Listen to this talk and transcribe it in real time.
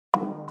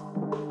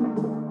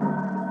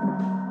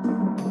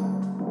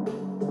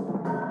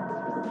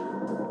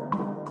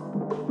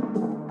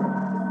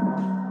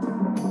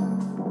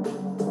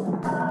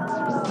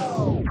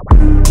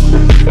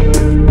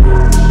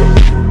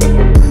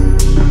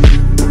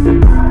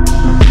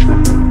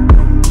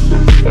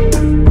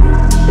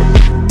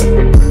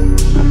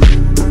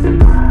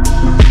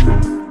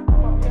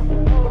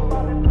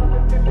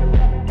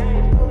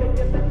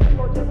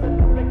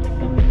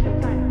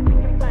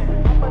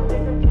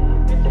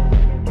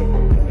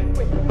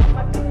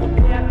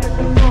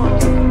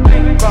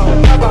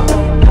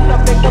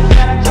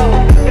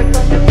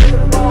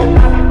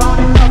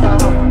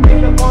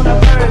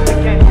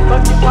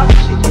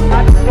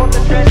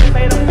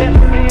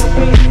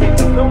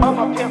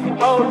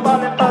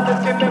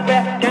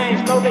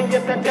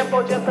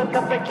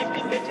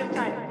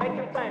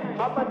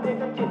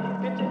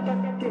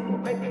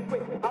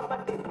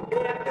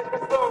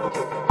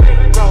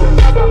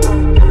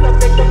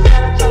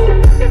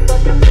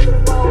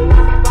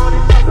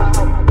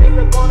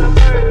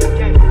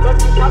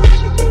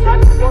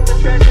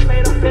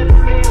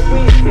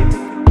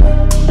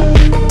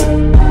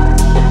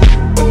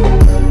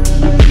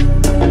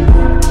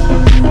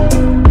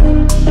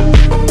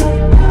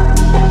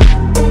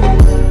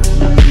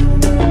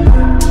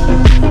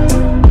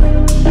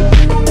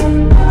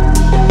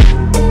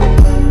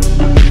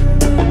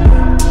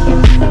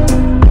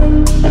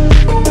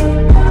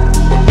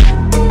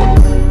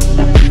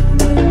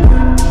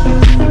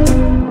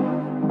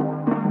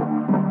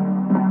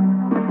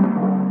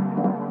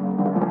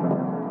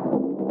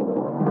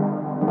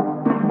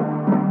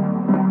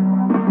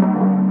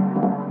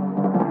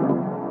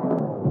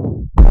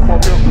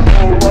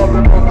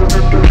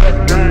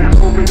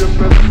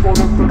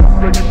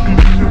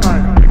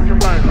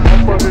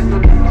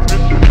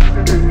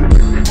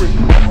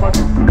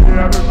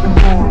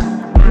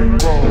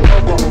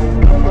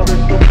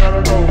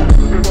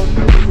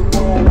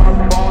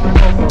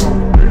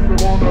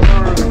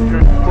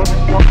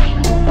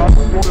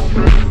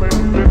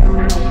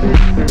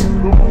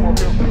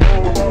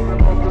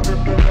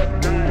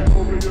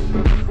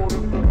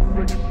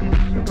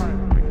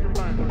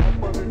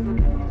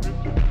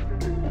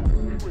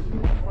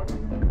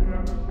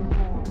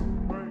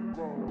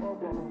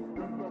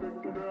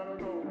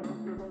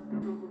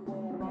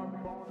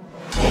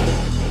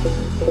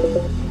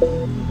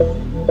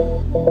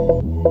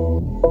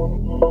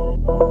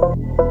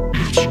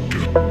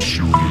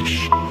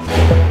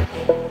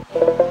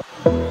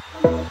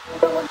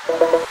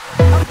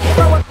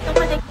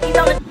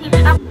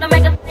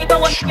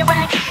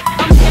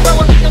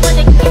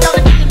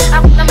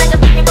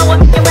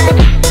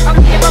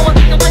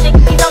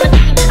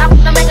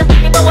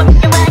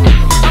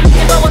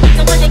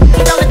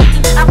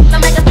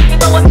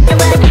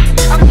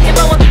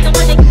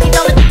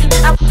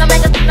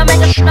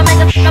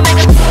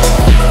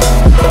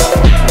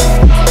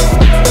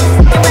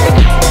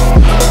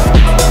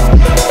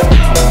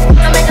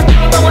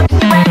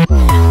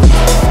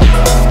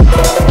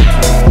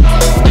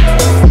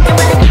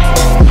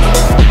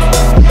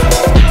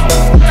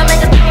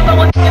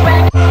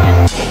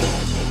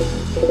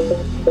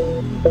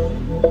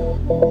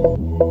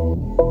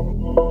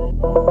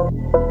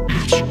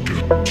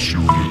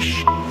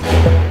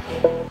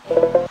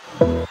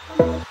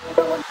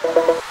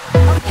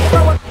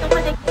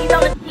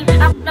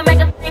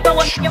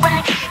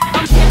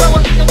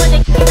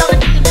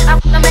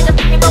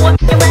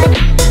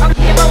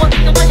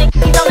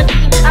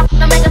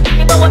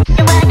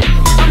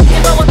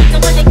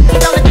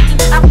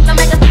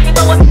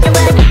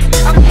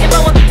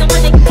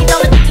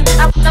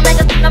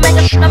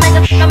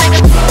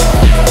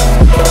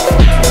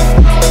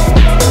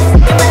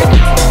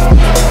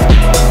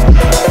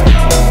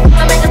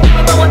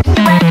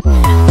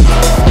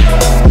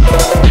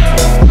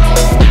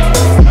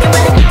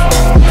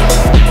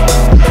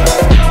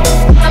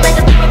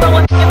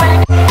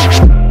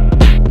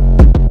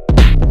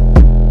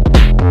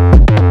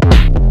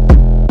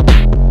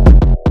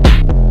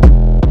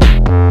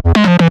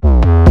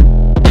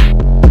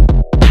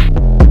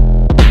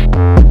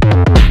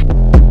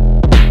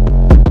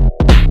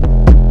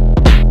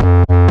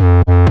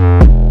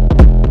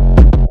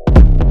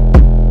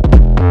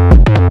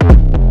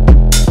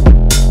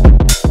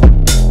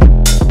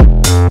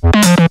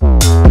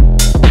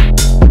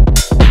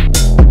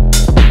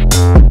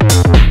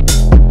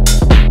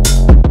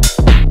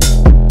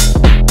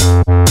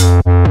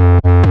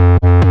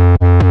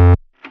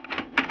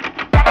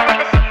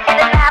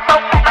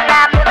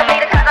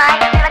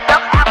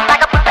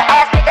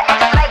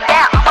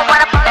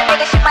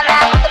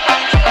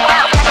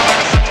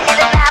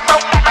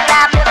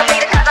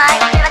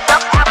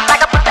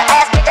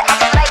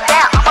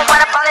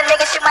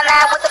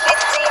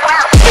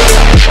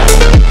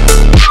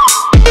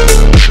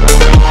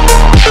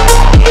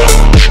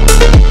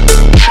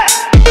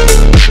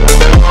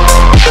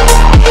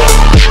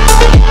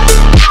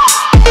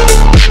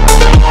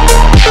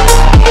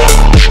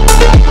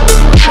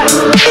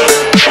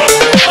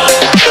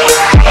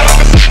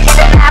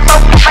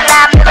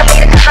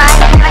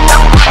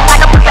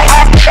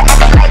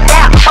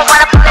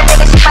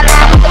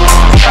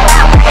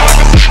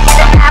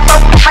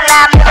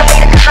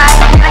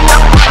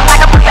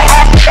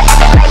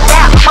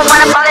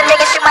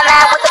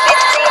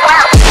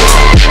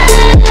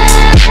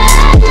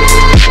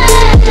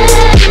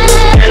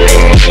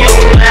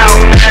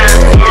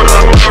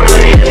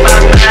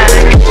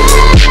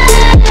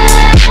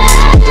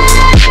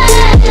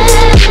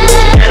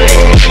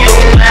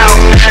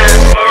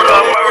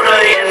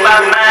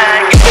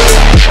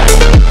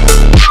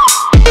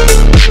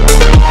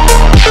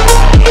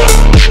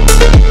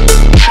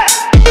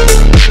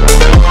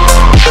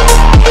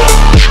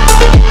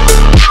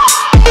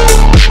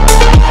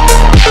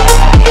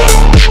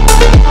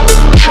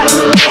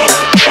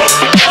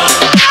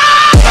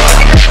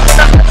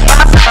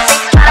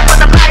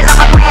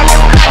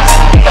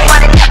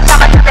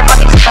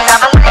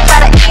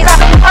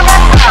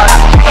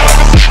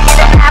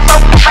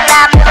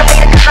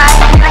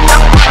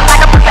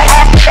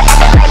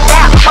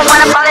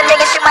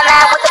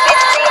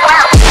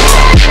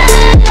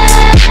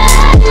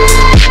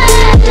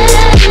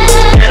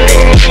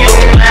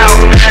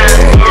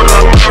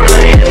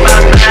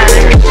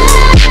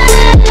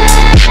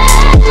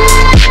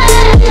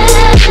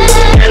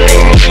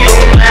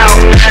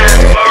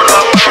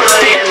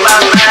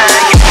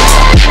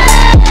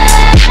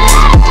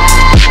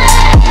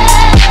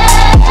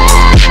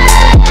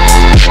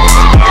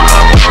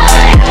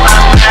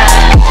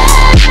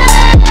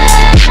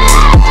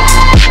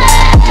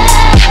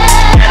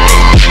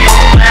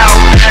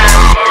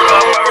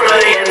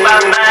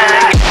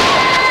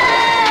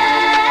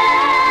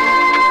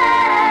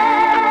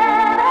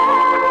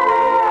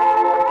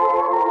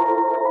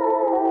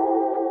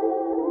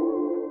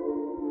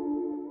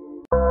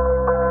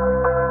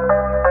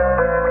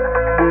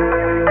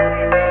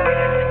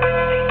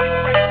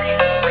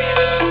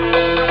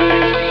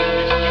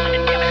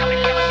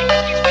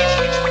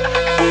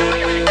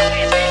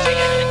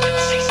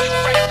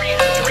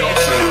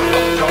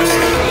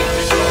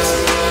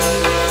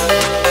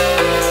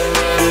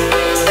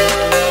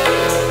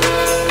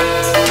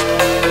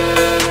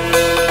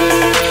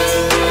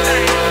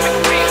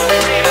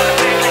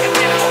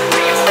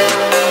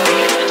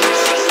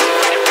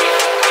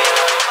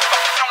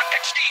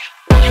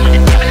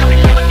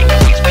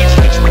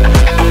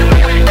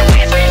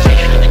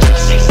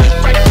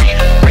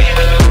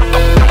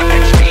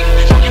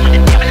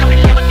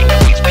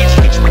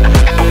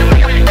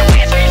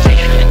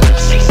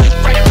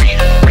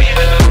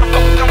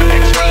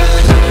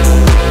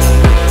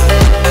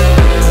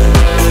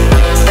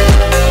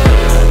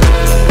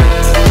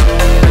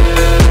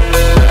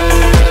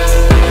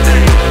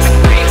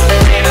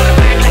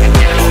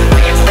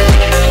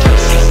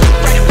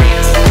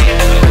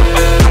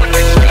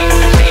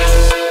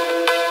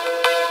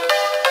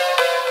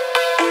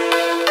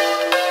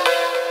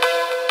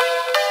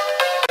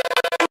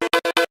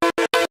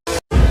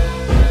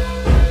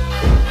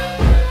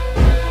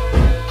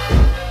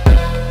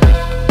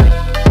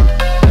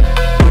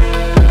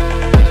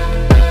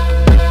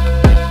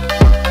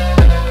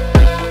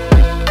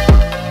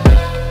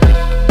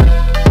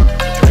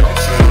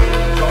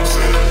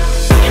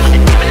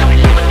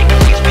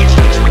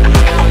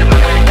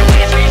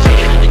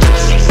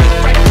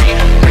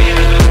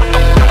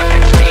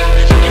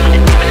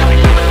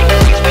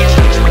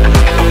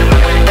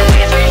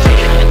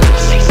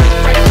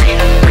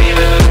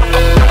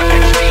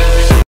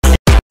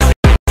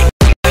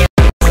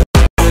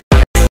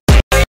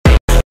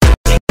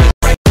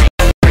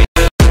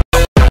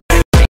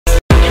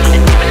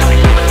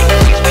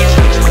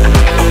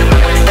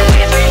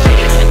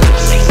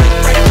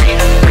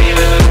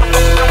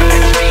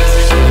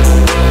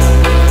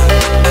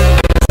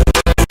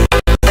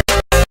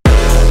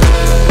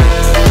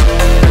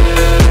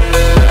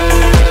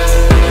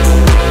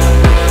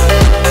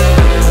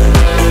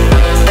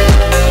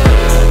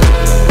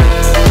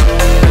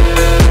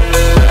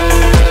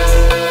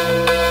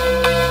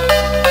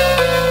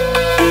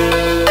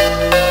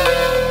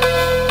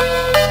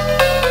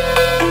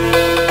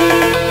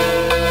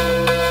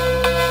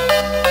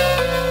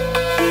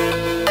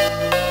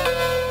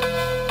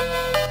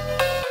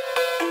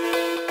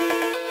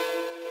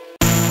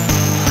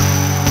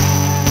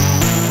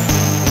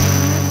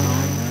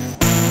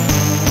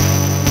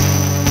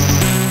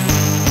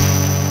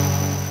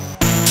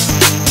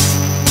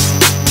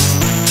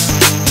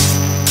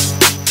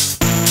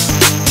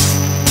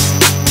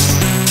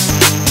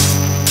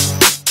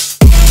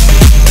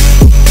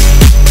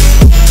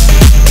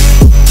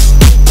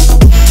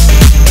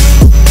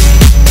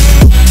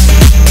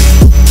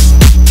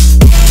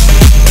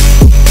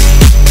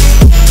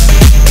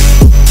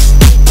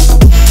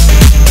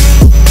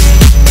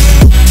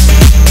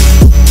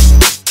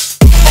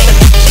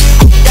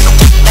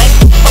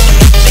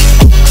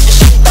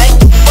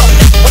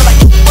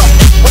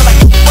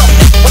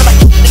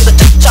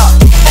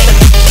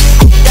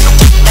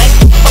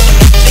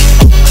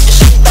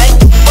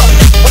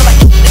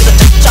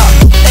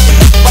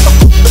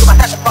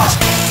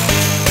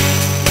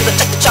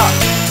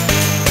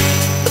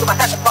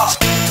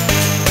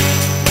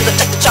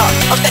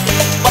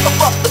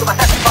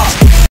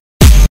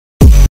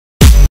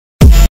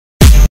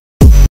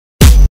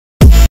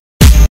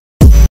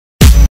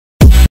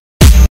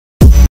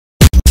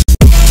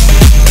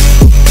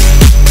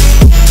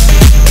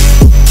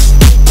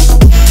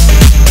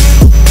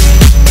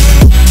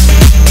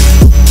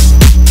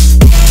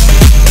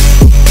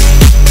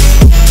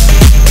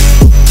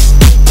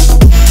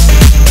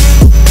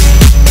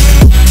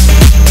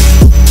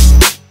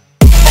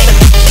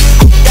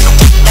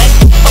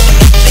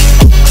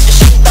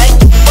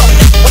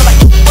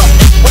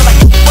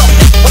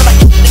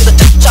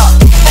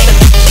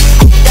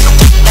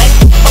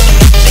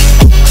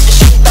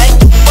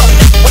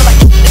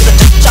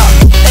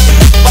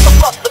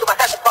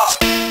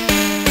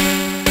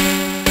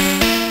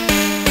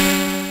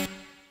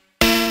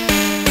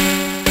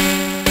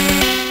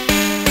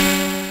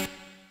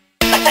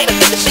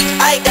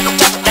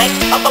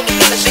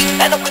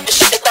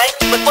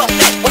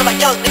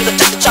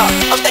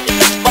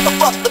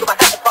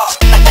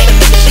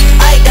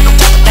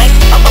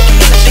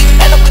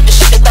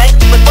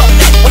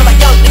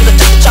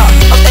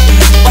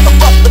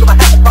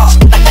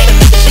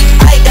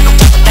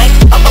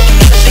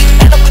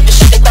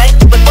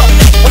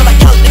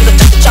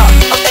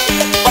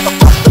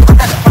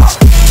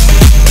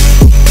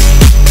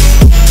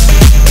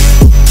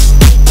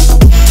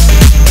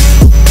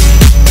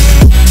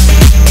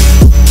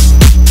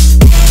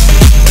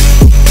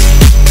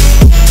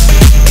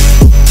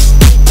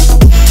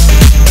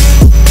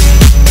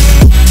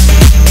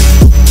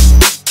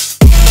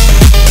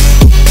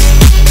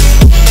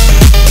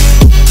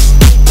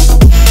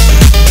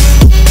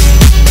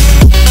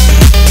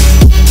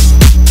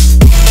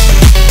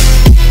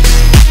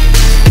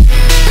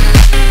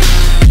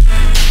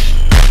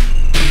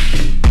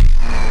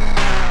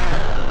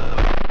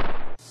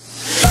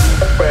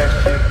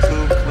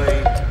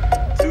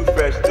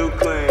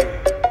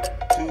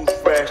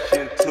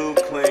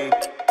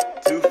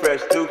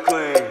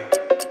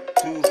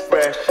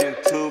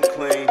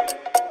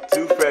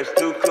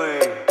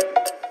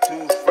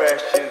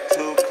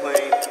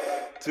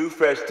Too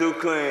fresh, too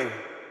clean.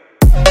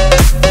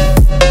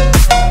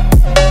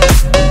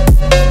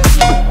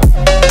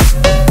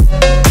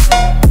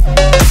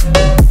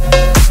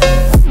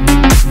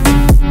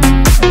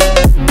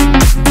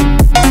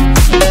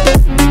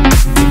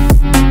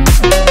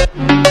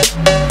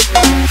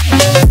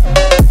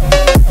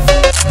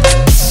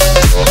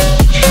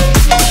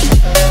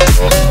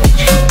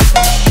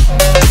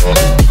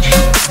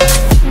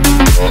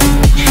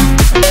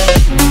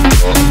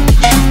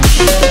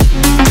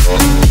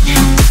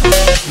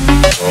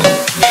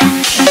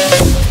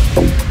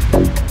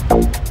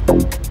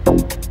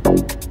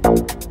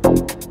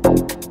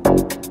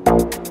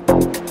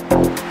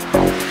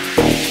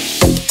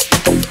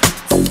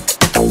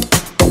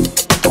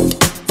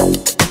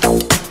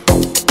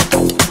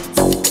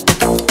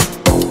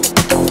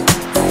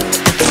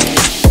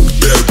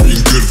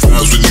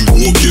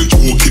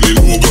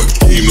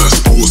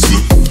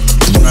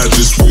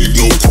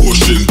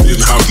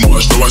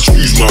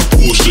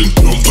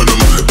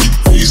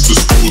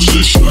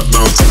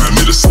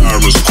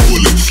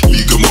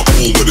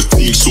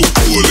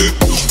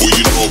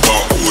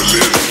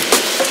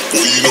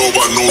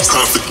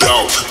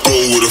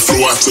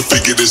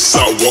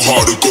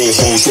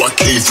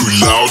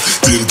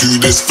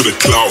 For the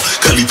cloud,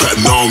 Cali pack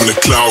now I'm in the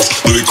clouds.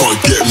 No, they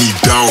can't get me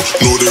down.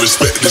 No, they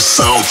respect this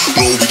sound.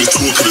 No, we the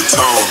talk of the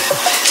town.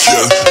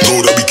 Yeah,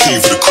 know that we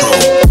came for the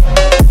crown.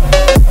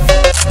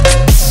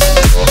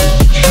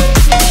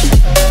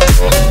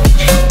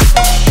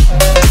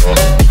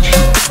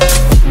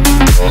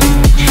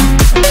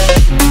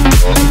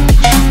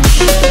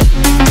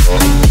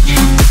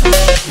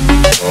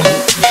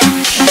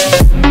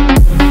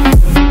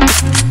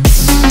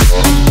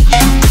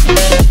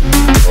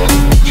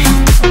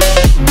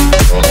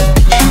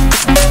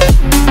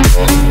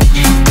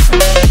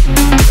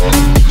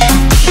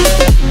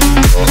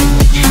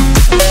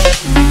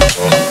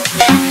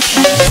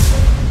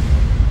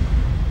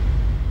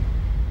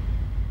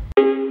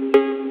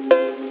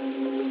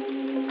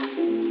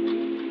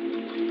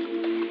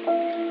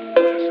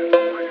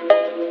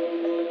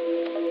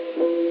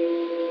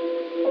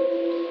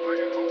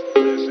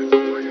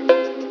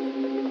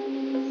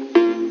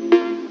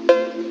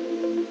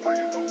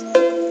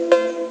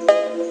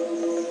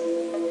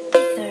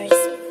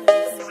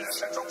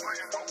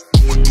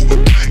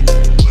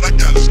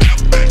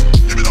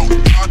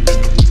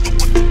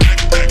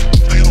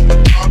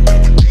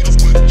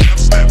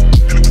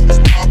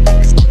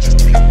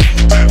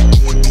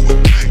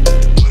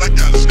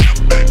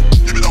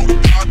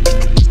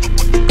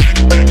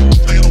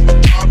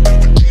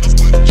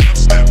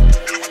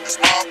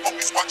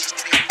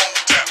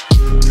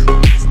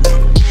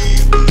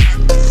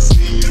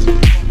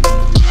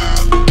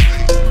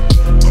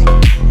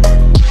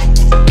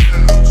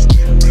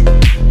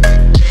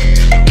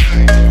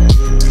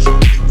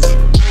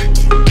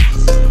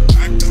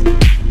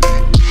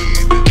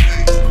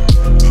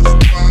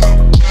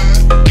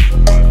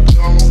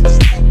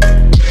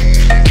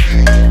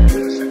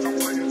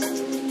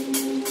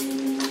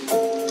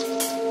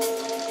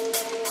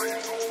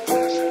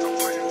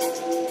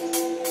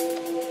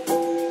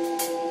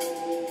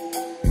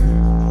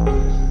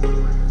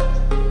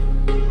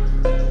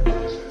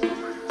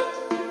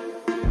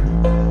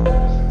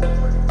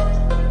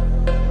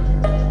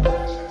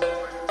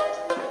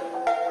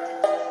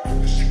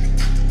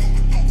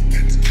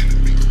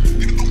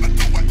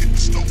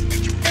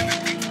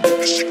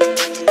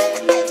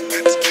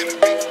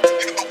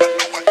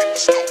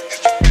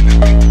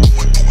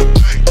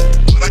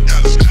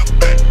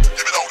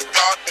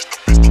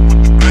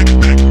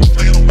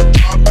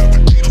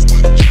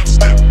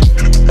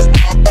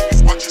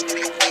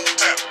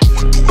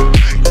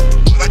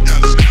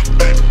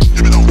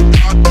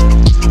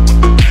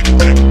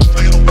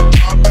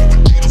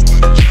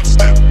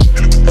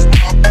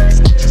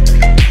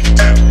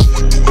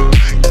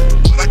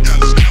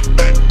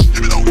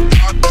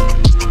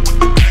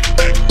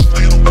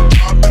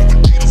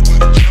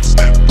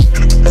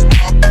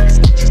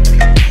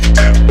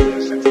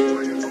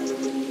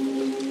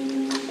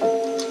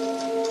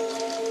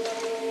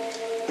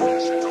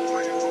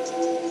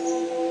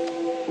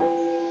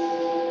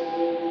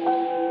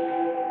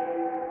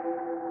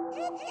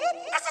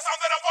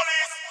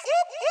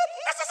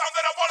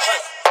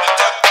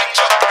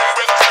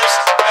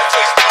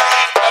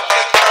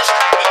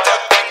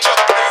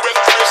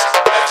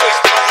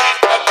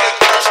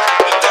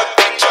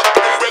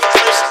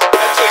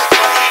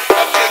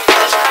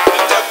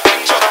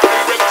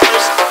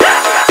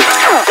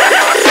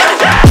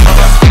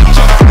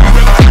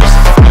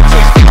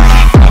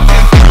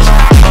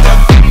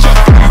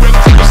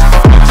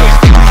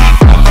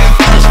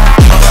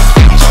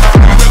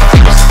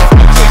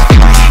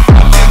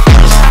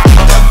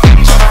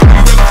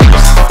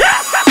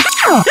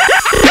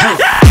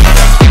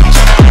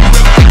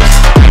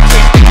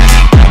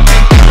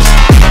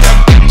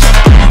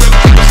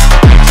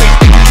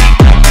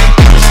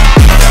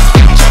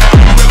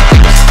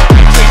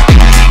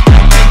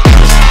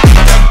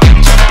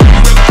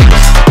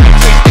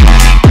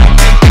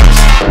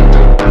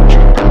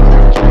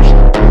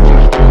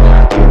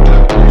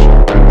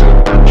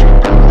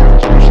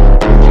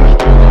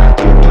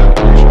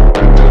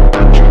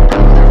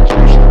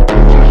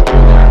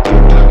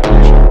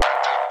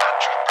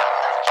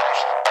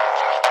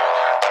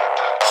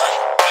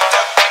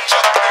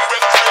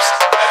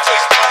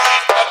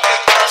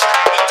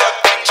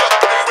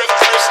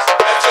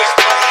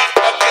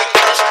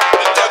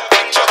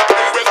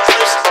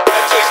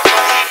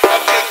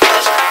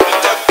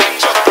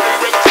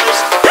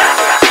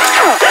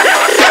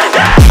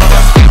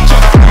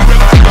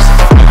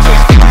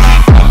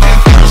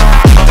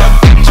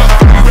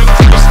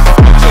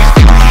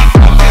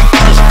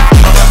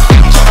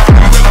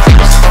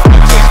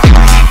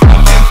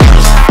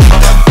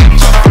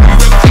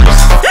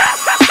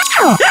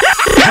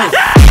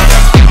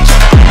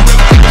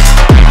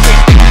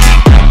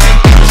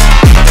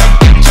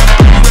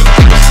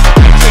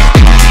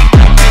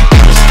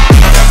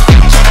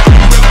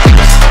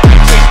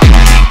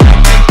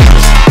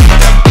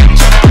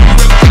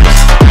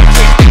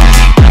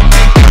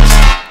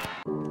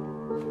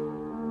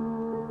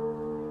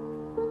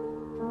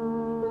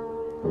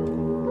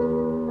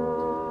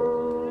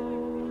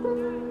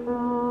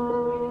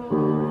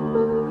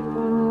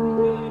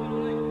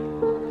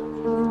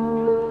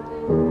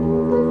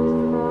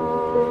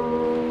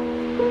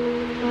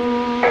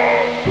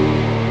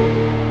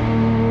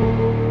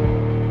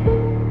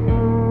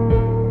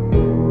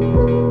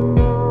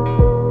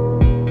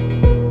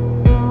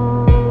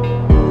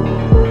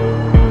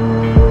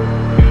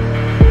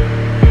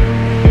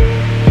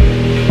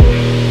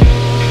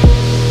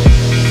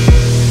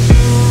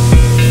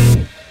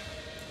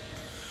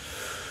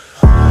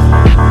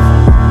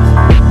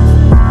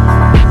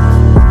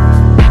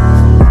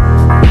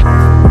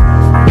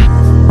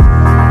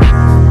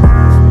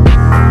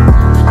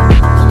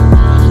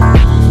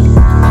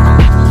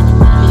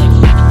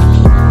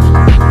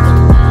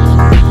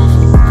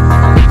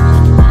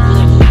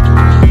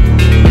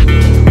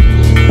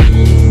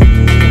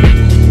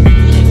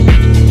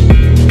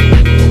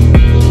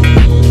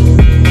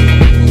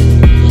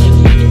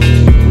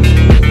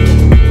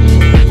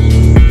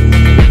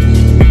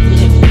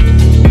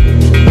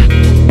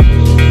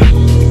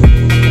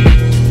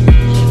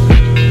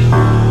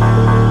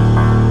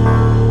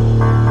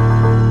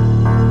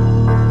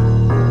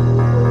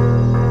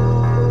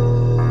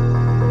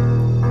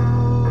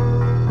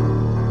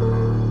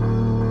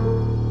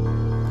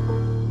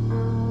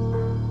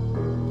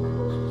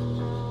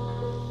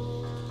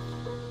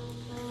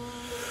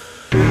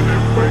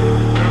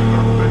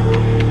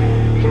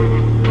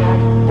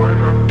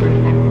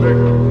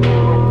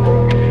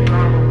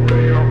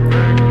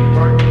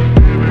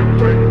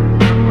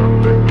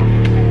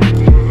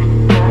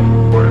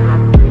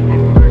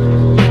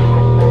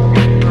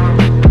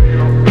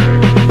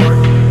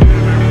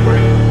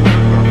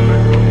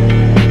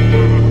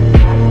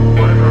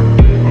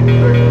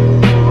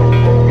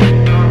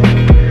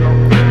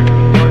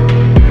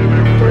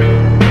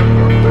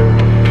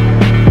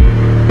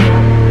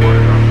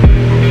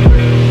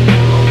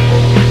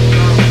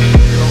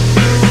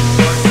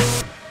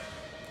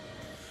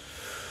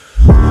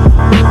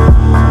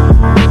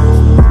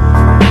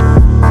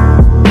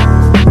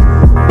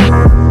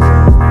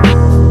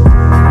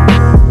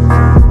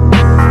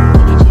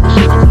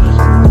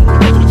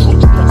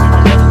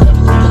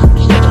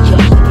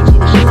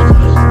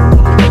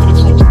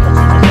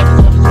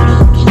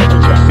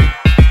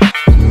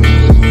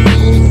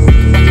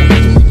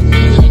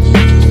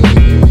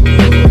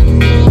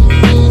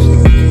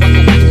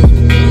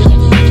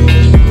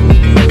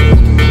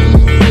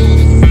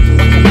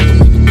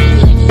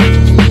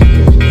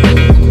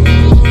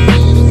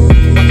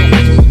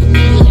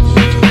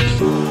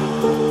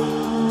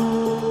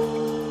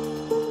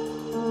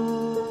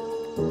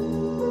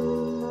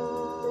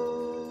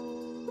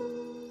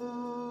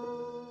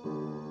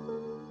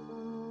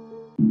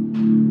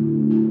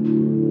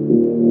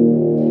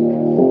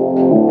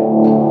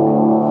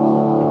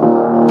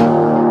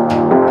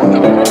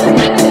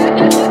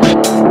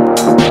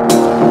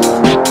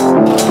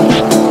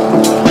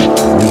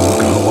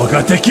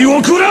 敵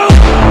を食らう。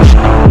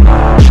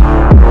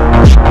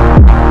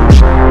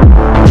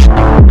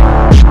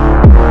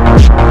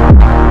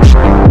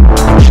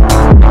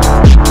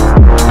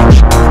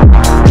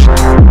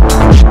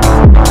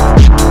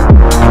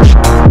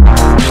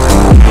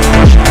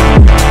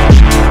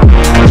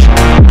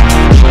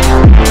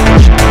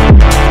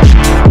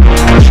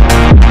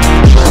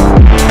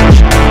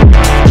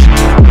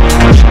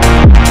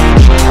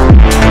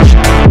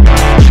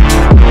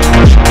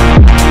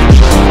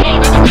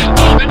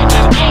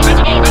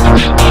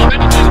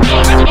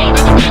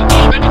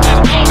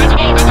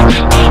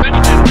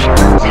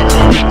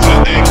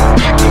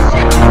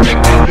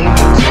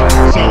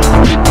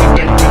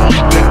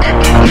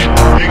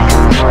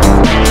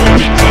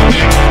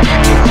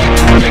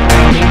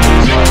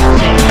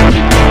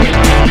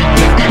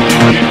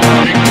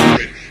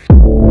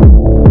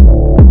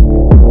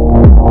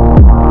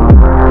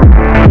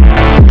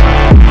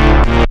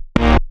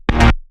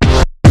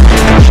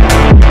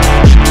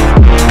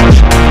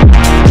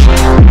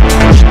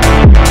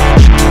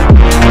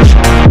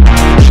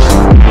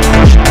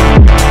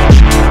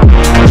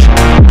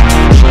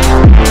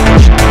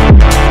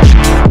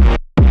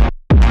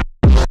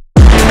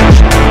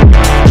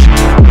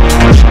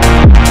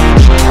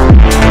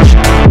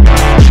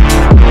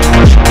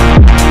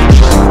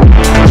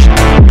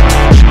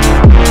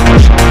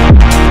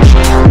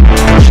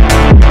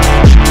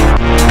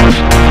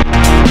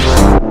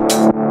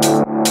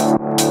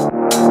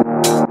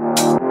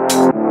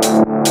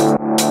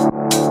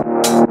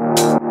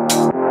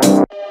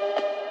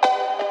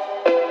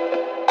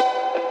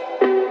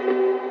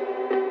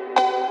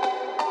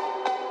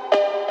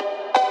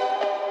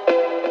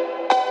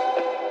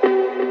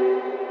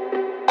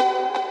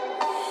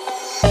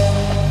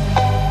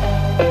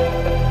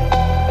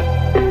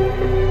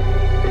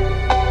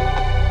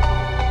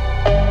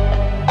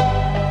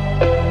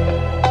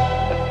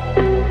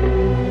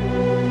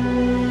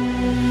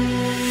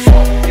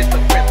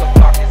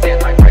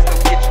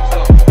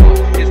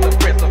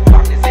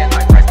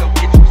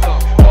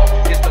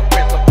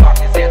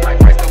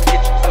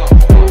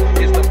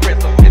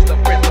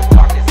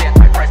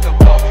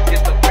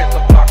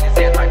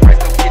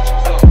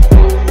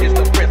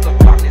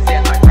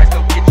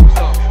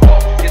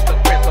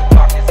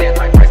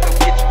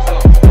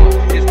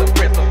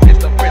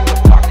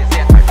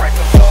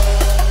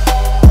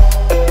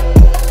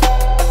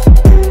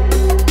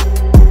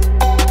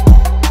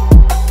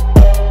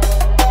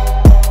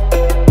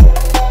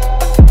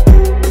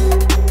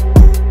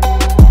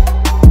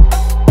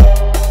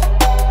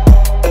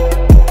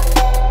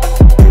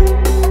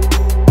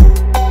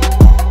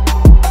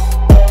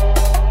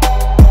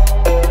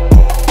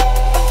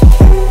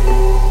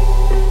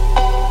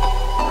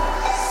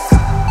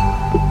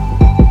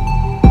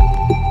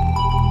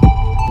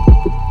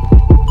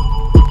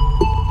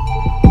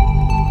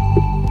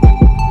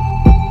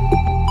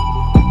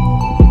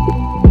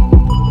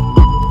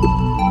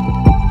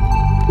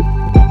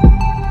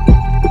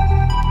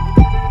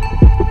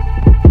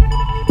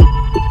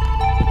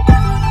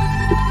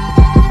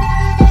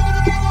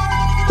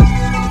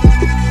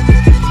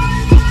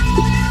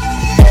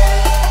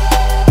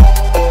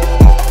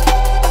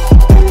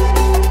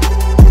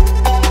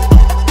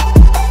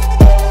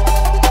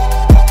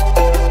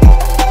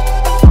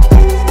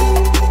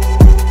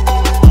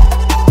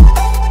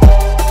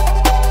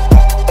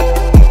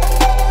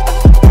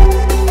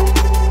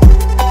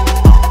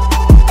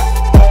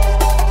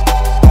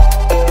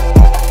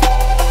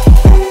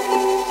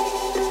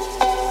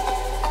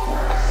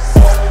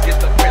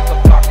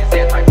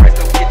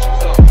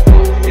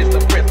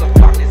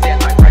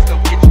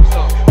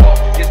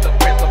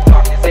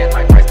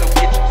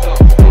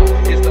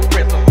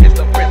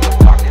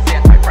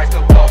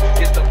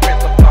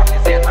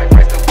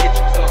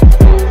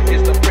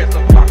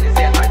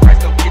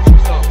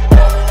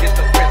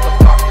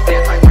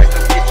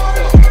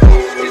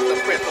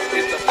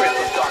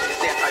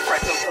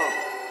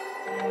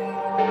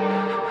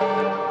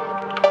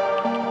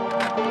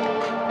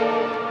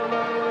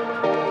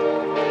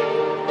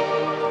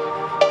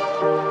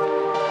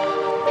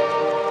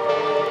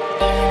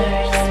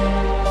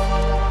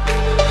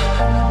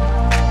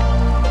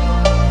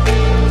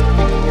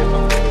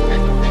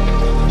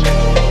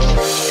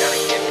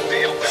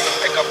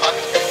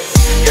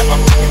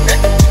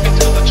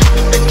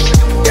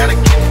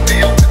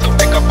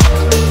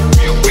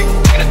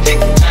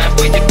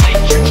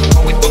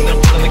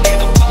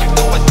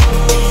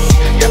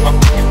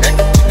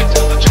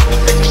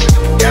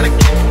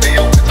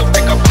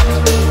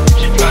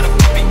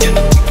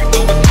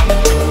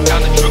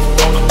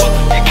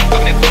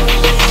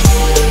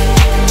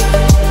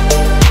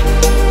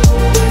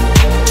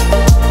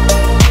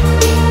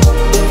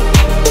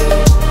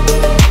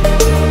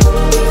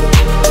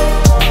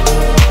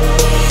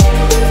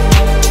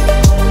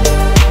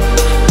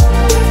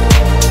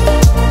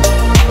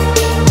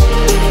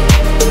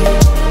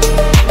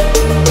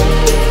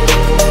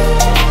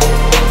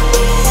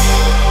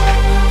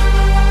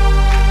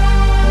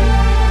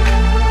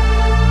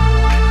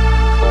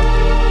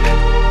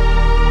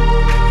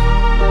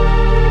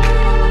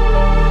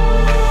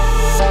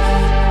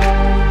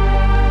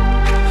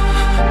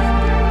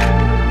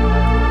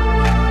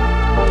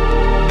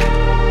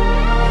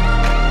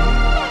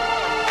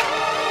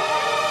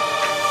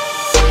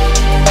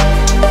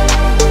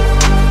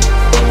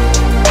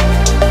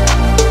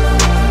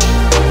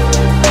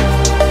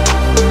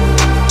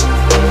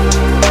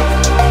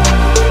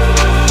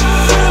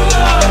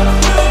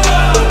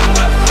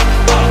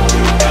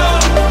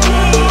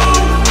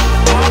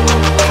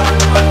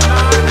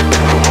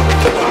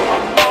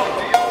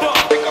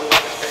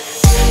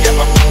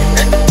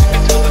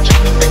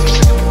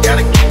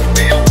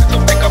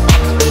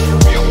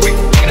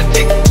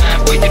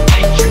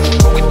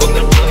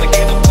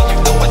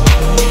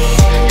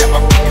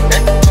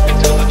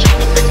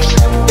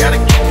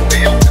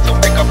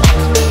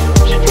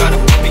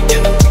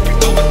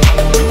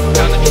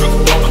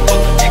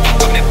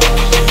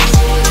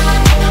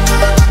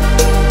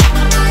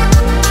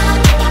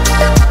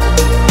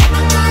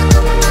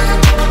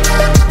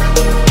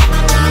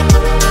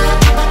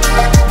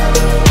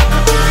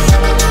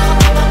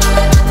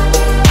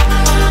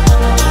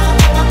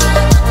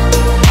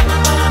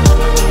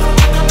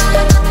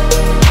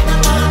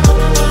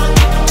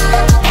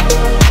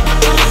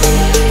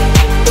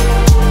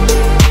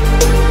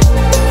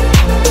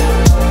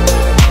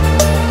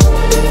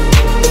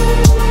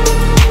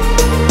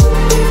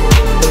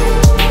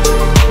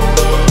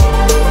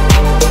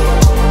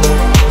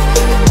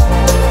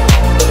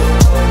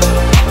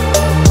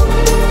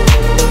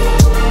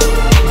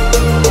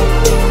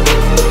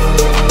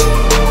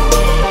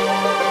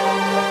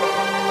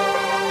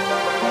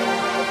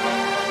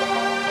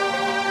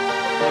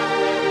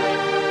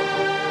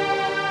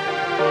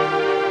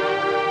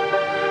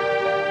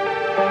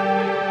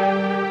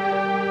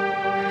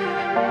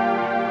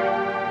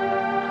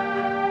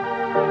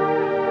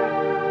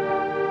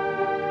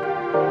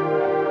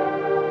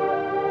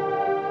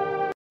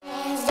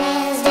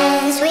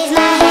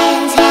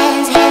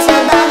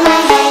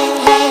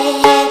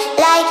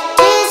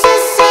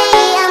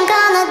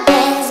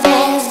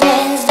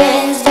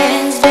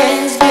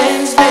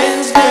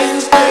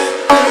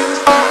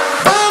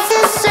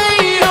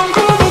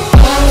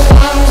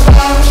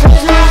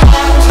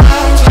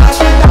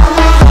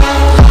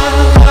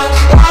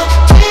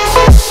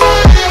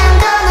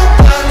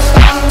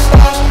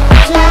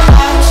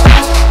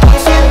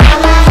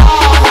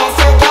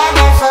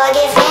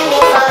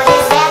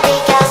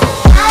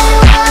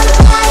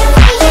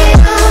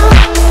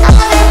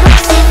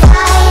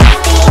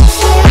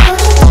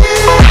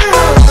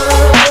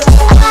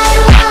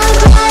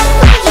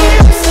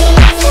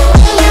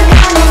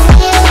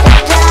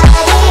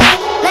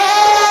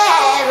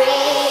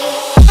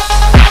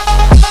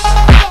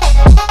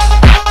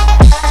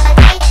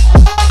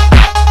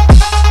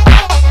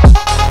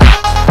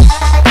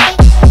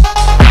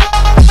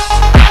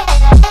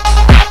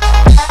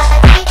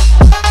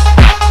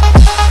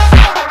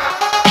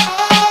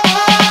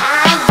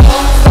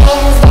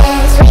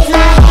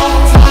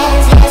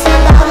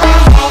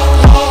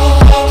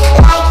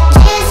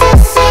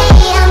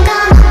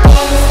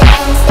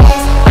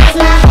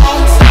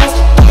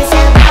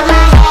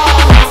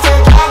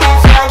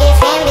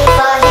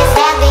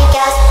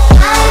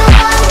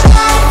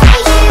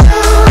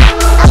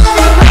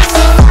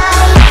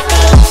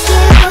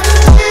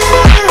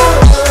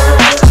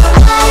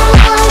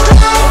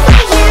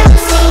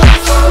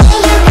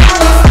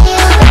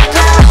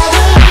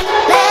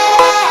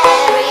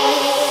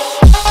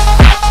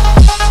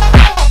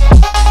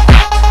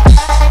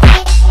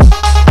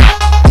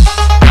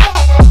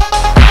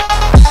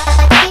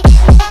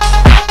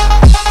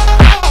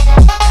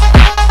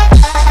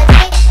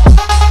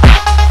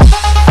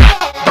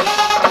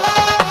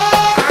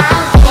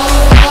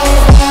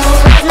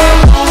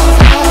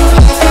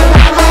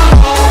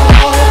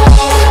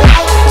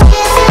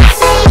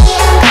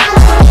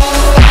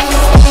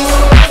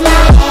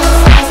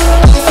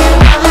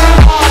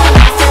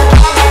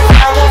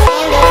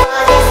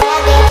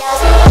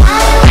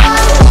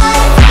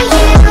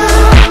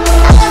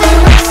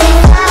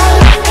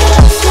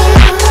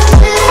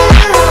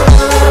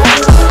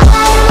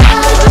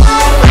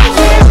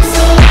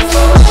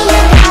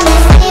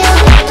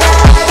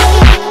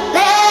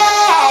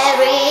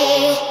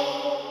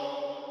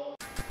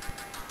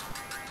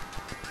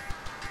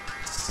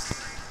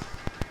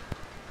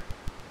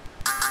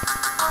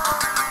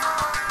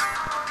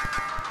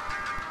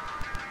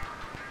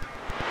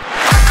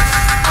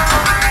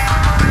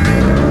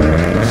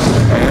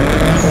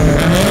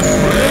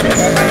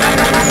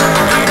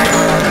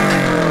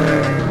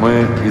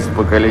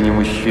поколений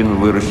мужчин,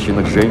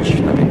 выращенных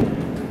женщинами?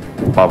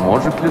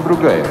 Поможет ли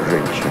другая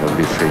женщина в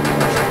решении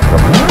наших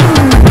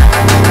проблем?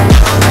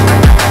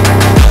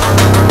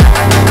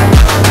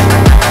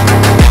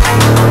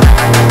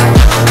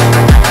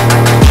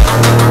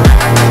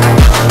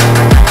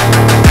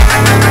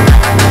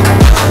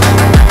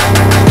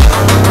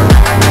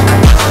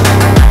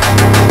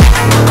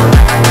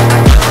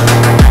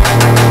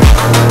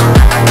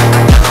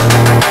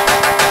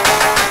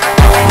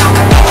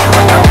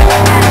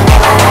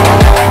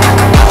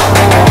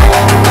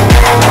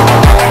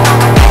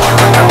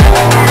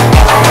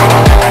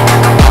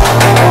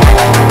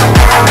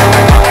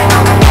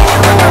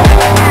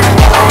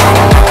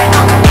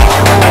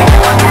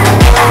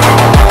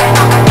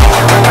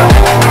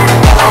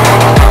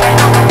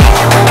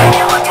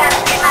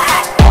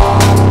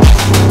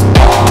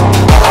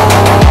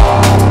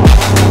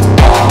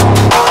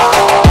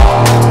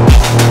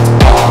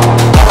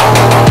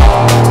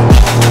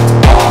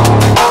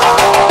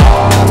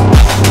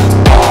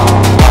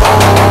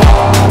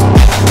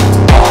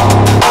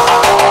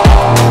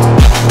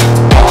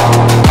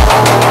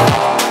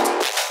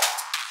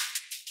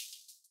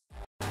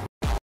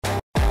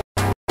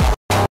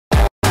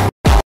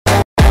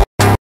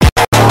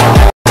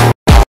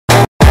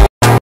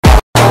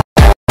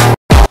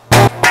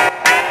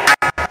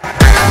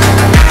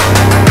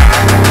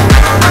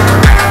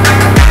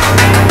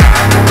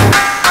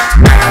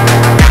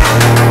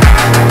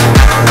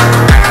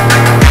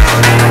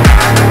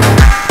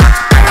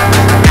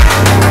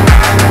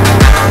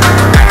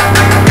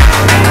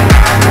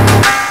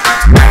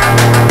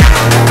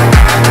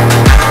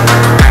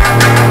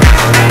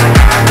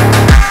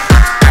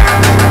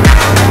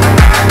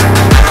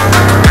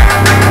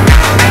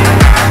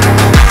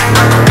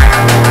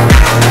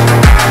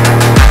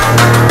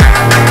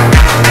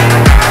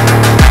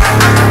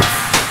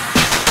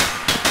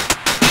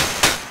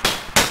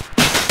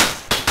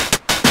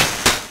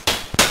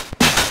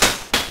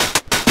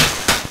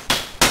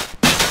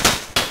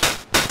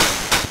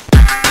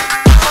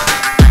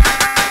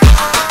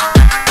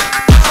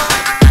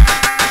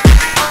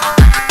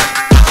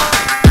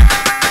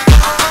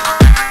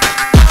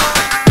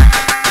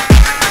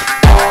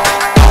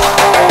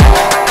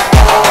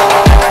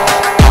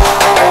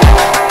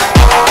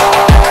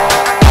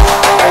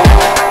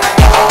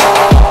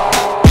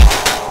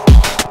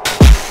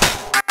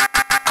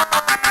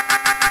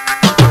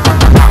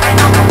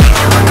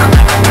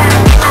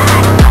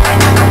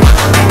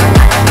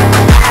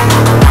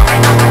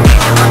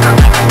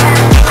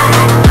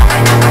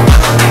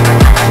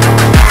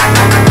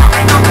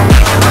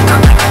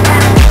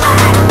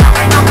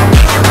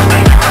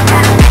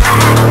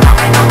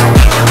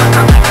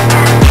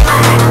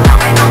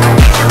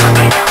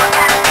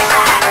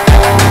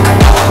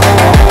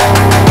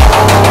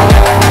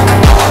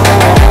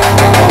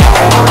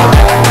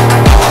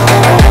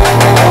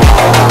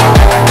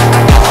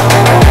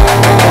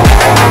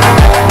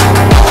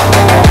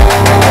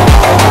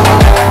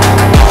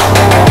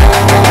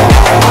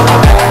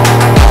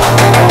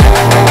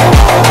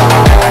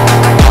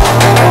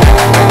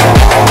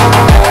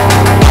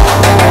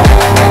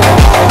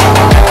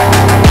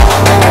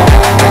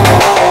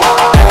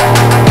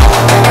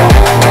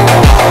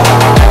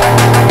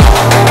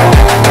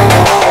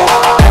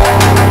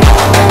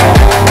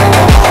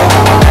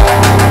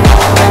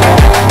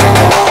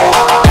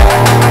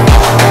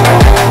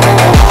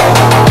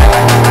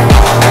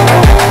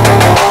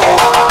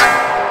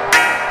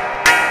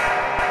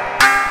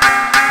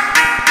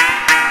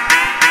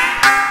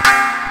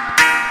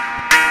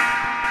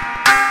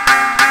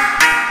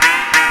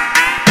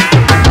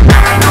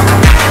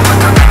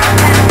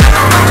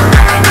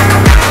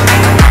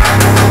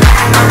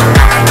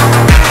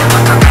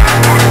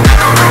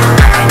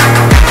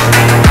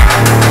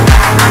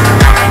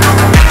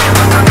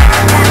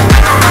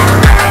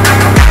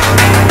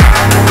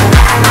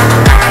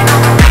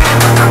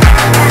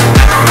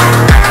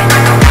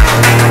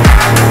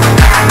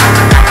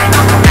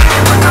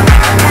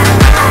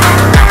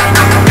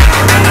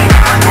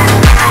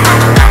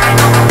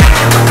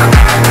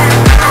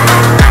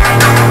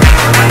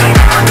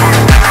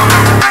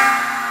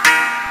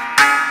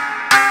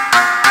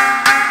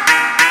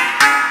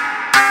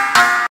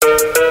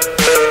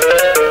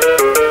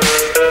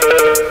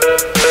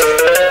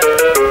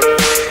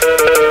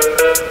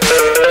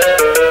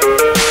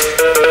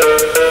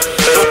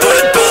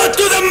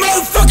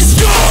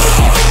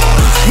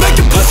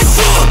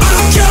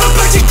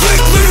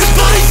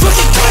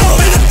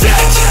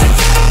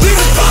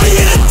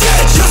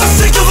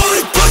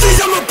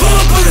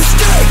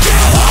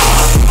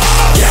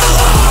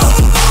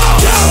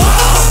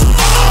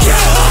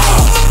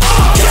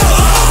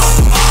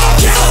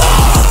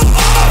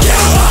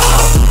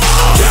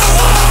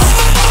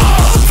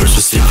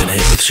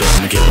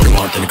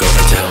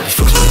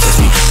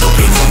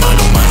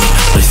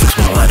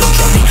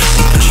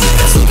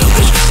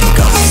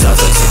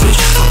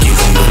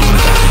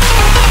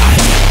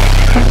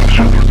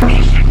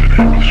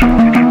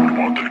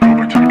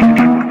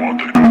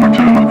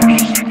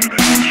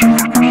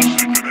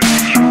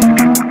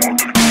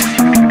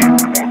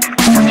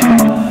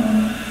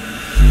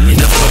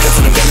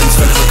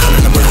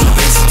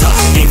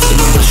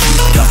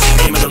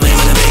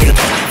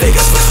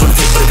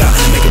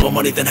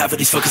 money than half of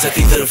these fuckers that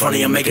think that are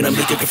funny. I'm making them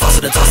leak, I can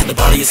faucet and tossing the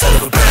body instead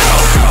of a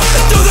barrel.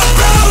 And through the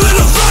barrel in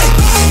a fight,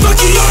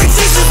 fucking your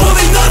existence will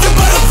be nothing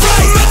but a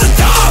break. At the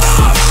top,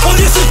 all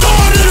this is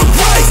gone in a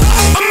race.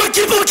 I'ma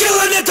keep on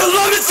killing it till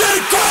love is in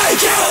a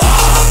grave. Kill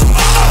all,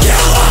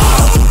 kill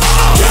all,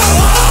 kill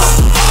all,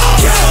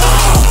 kill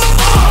all,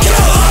 kill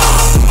all,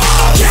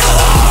 kill all, kill all,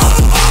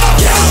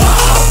 kill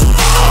all,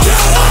 kill all, kill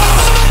all,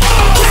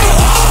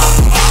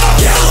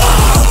 kill all, kill all,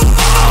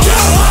 kill all, kill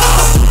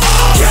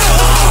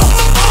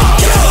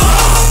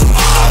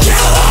all, kill all,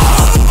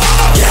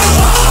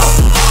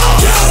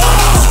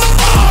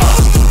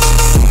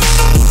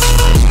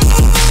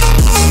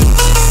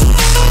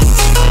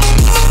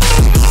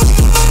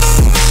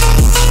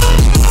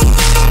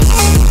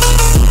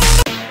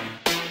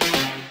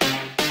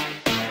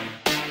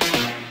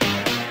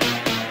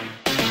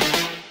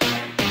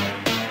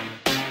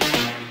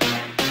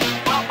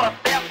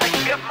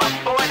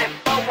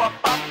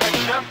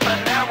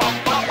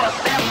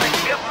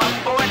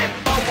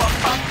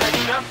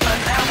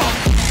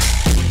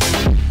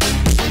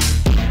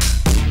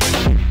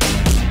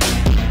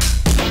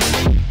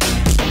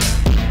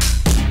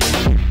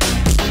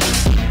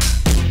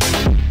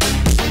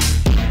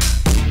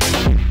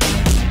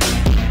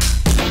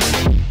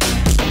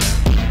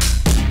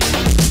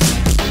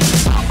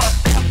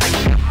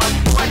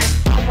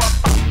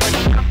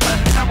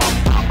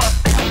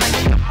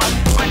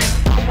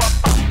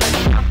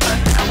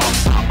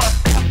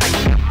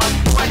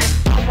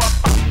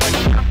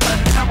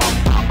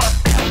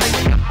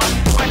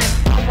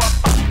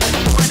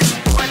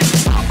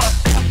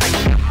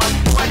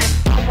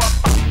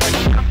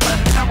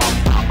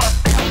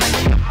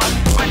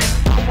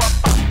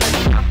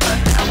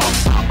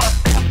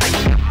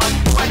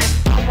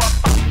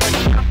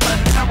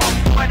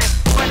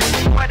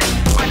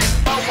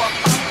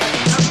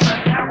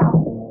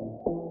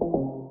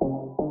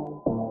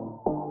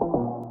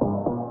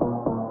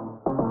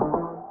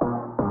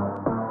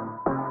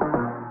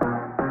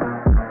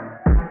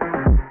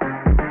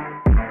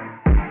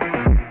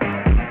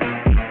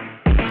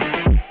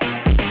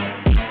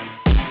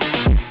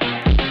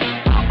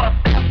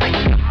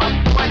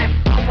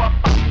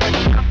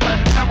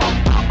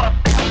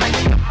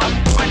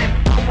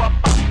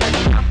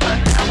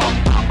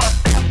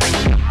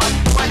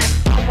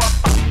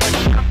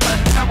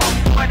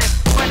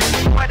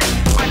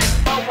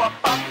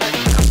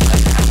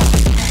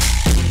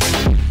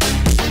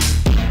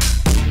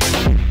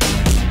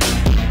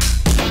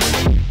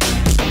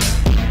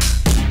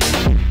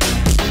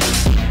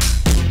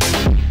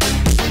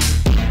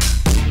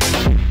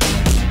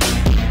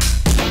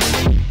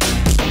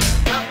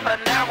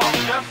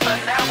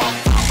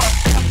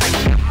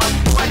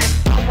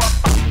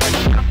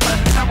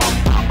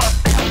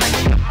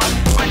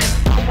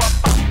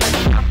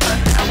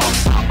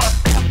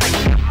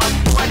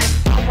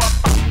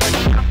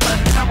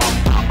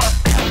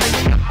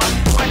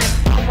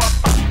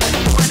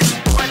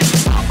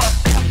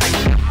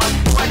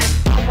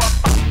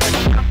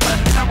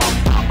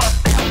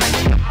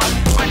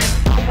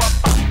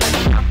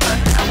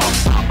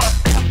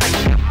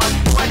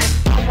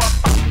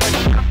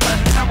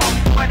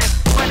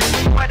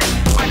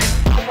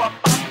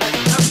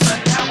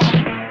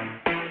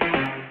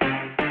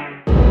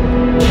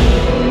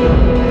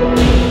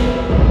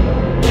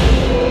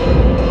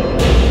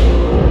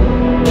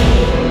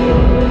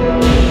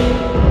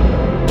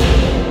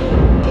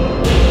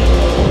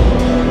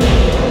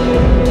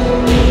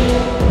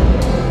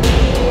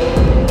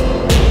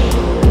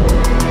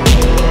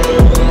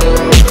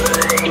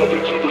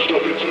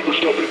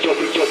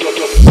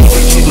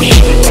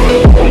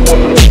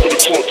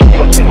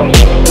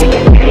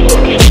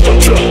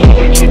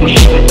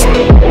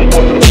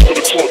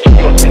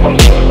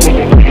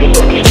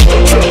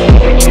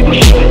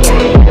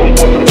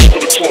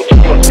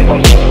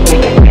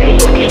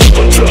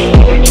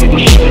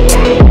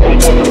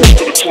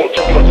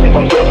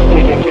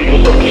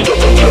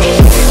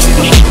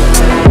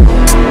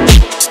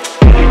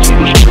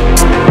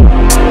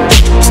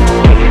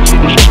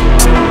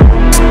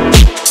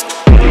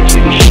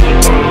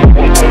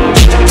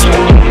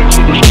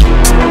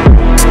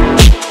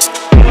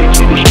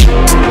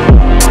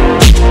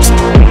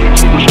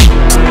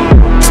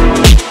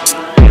 all.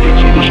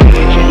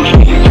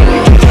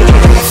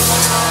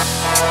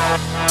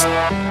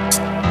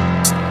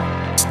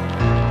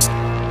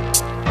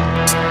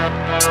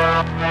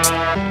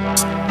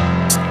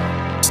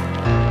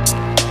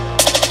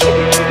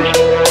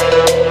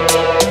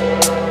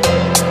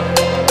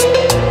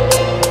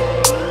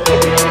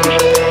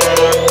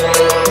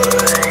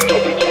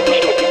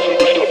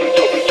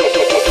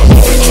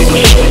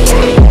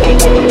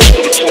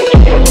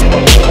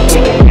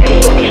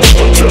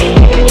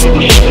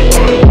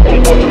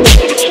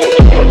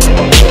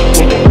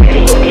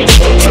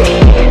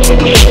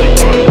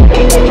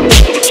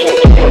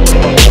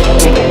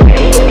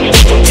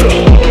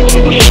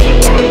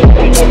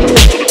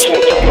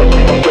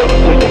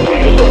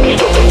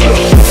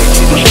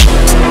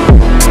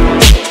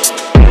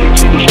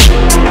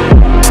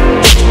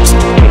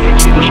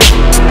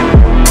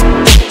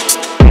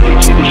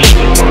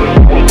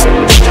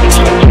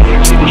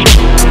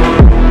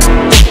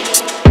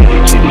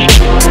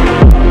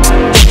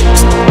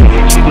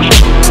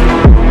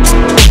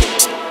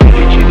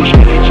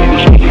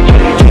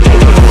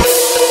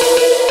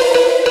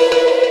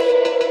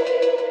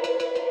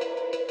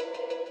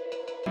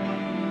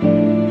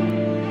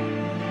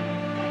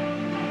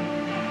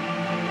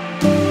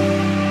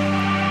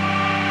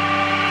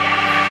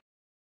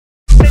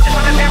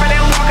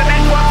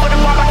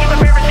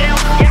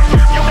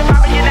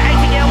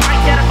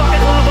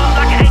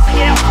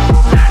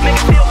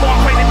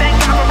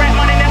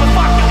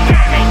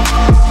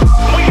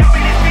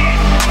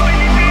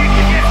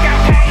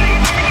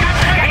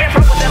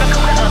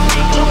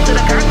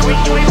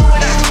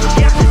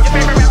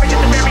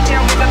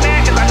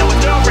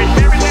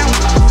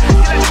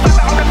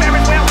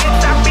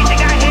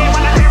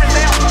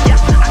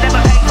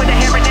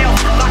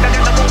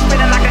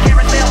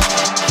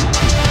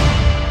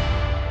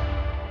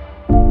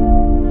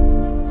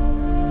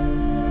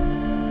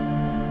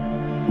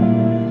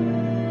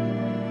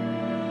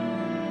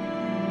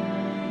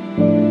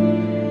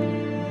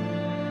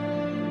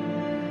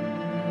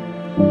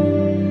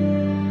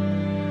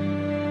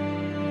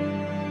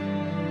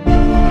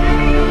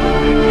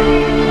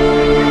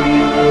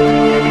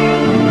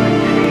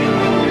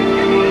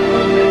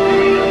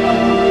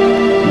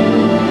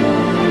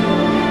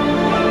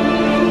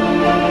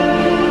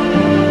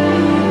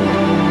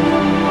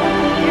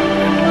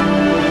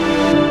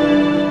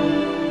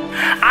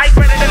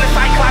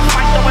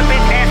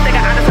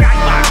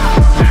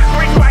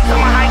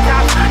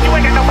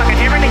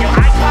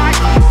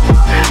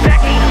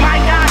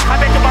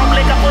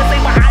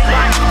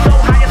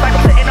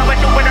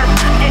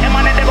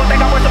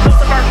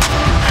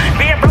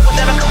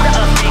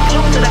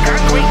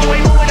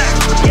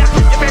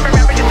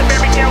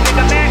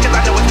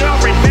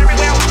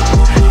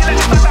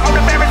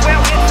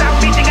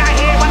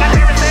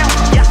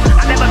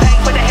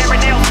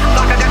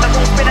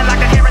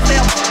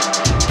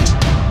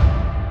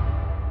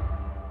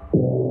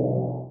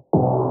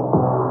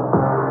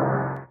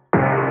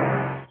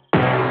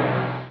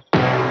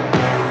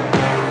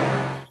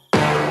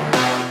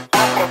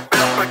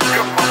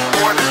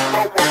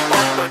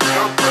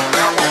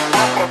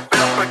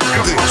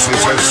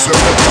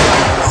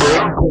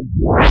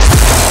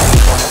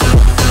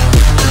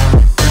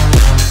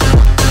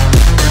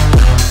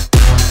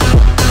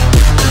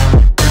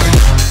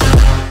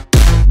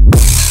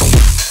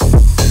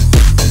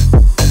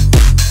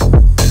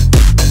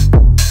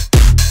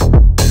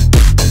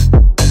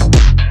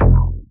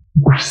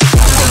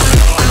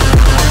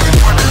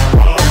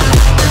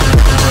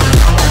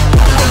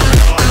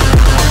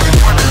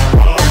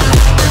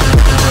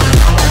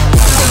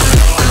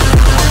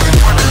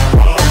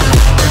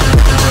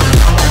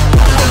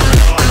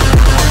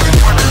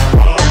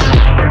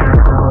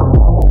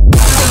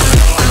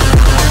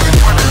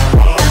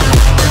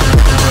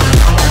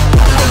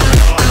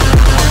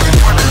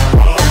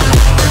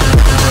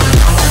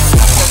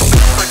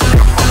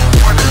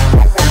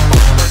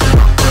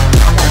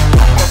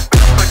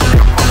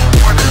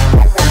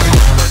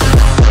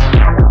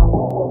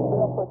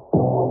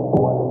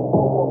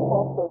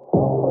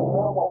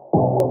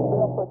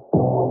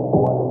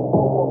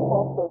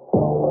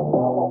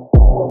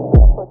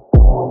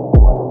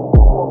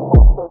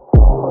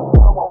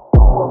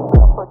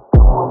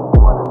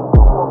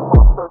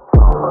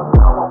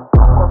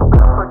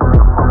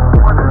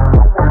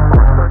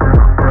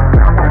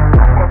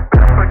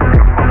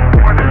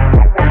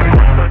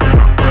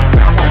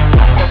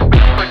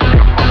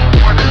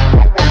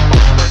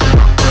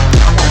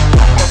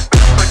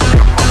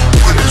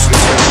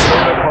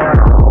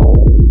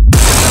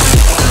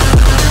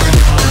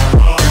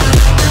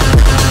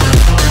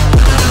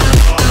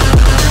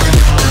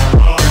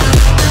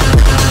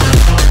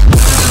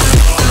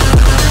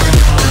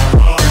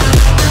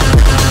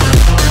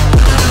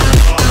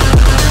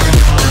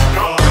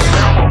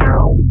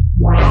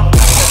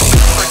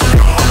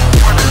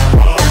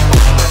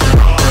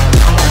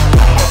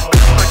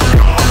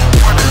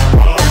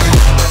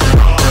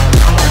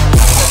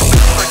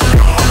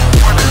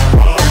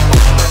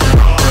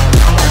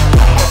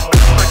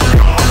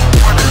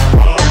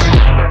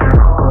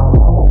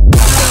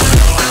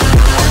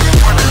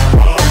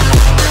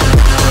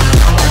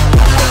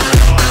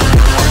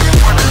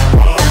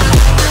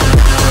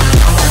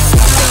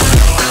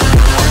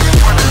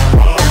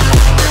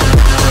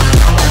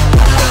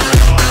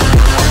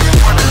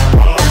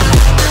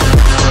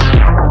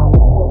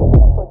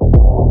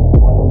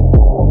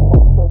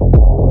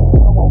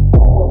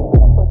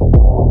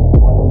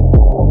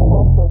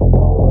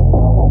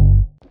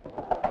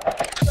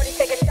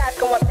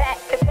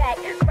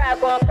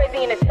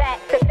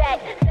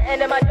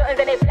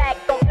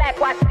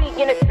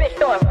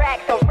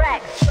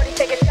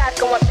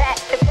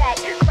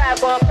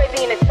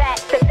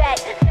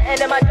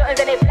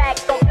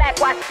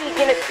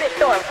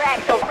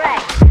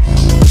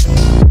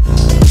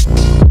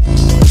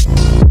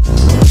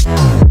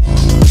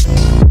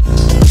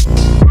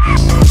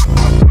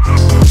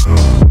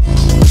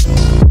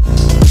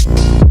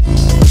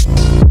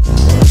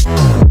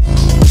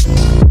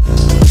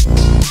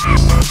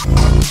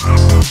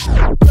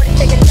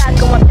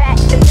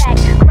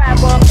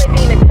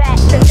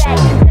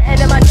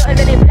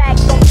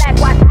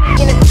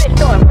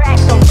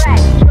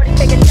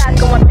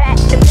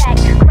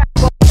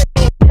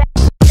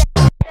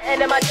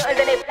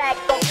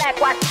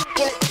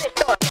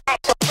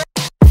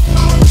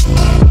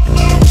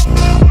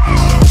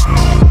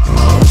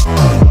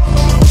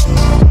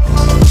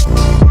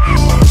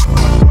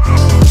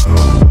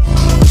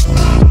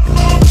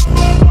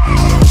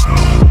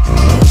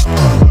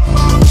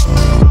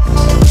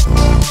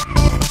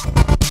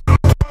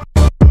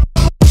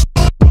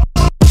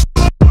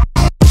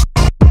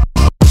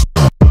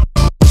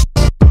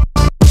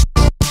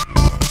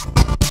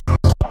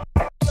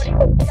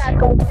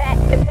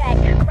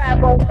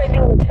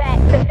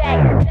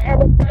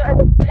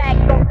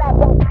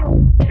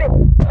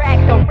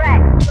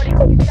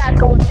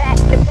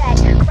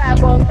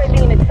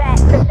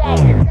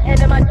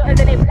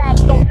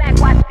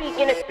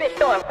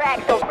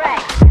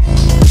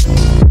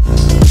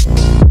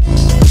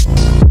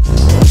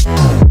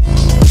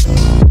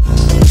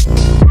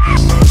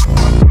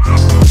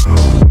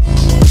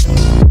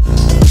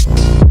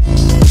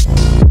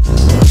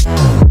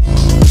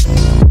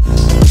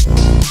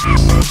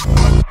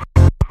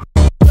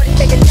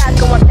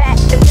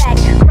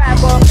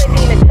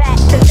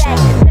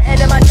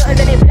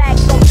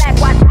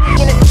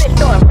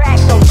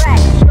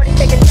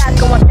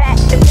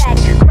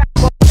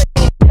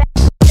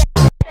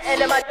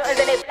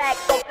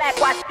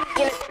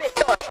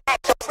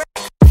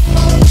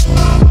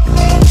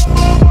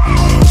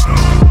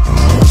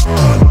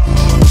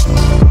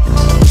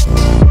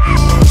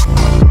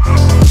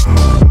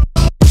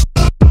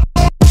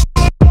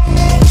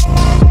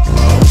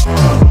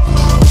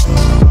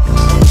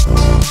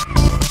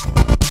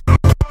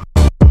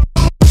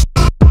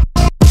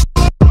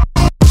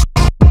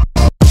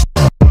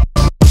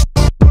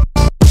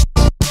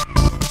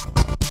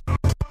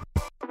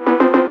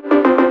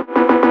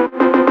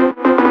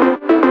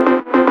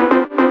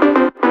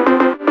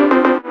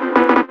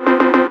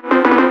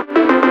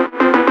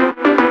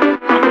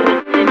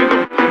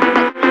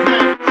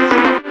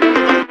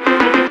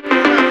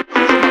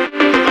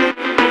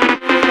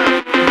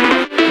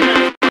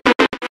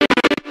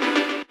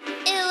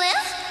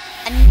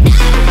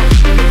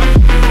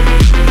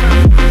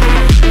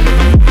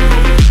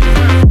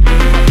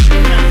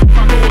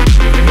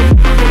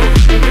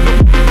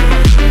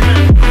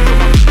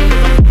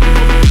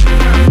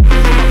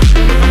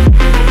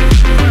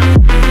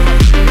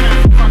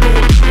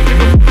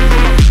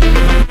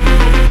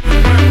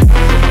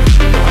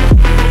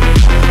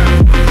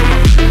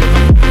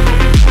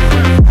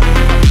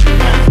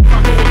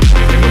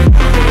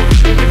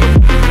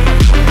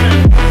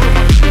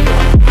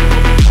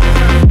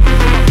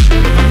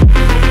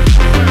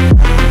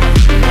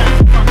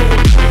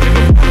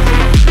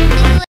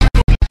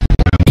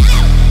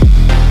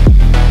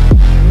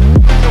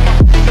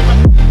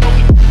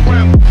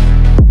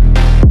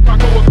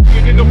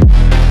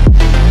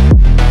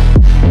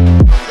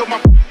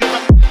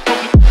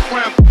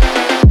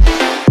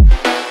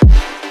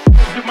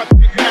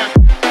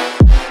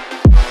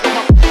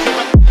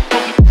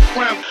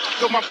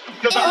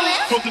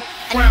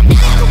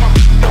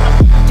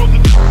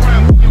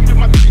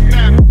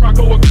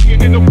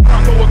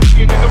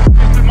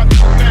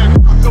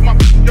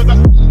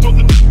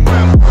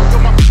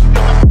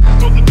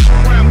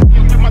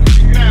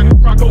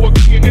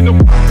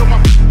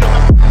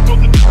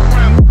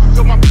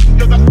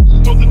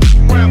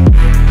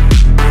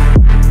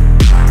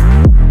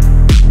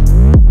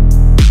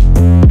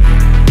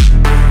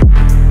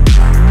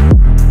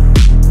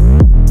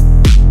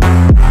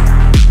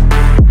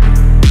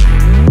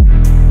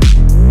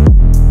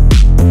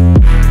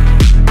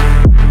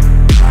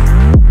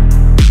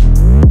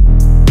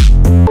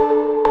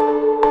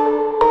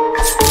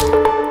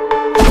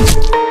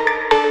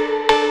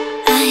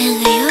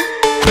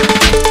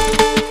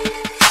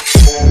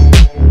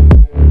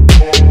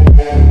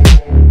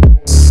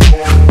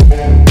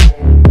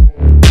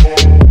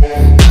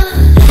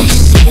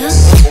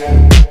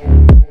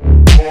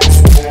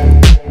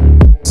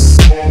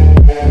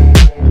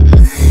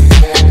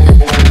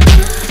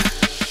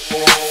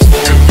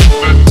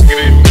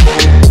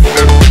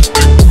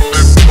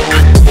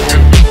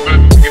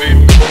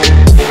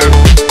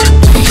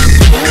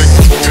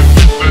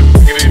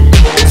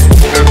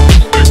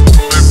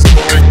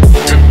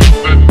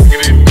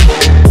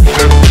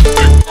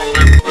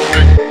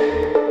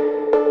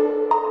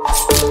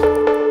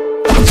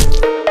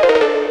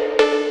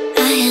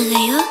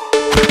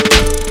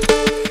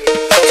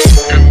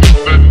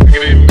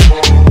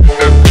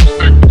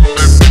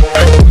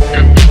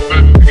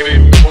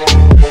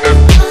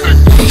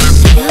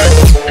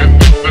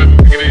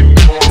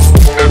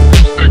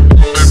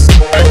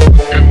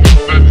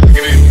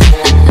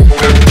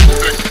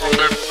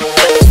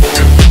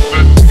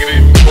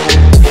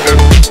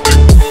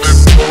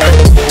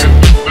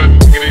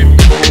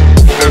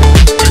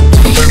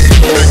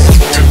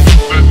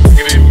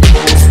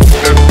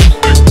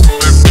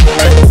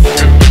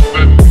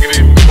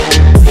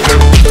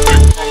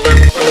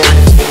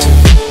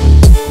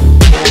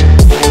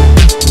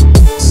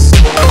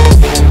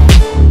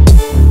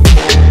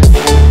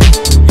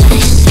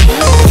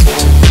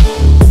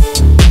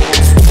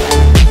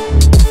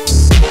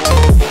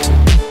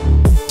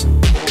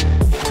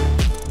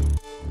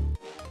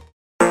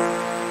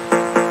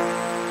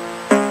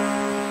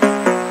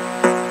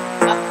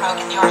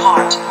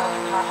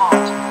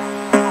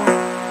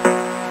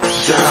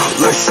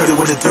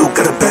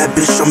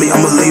 bitch, show me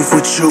I'ma leave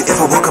with you.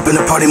 If I walk up in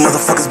the party,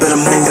 motherfuckers better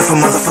move. If a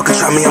motherfucker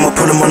try me, I'ma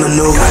put him on the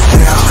news.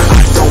 Goddamn,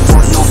 I don't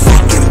want no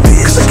fucking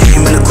bitch, cause I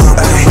came in the club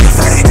with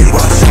a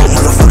watch out,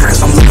 motherfucker,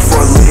 cause I'm looking for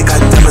a lick.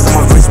 Got diamonds on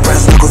my wrist,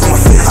 brass knuckles on my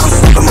fist. I'm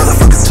stopping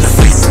motherfuckers in the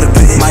face in the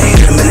pit. Might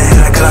hit him in the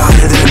head, I got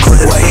 100 in the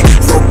clip. Wait,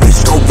 little bitch,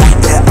 don't want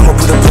that. I'ma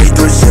put a blade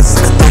through his chest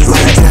like a thumb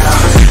like down.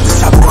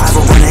 This chopper gon' have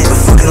a run in, but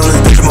fucking on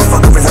this bitch, I'ma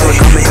fuck her and never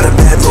come in. Got a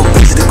bad little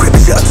bitch in the crib,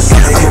 and shit out the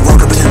slide. I'ma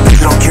walk up in this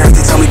bitch, I don't care if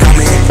they tell me come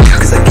in,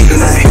 cause I get in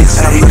that bitch,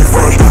 and I'm looking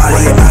for a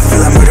body. I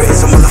feel like murder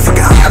is a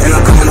motherfucking hobby. And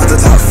I'm coming off the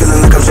top,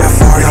 feeling like I'm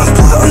Jafari. I'm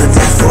pulled out on the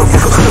dance floor,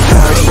 broke up in the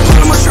party. Put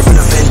on my shirt in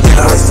the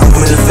vendetta. I saw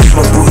him in the face,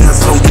 my boot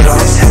nuts don't get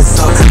off. Heads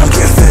up, I'm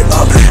getting fed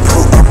up.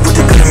 Pull up with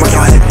the gun and mark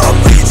your head up,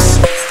 bitch.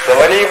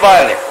 Завали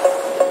ебальник.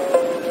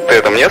 Ты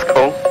это мне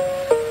сказал?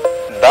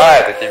 Да,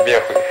 это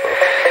тебе хуй.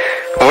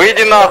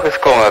 Выйди нахуй с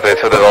комнаты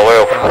отсюда,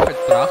 долбоёб.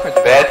 Да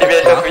я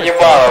тебе сейчас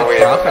въебало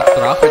выйду.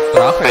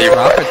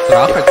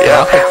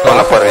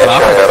 Ладно, парни, я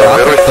сейчас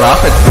разберусь.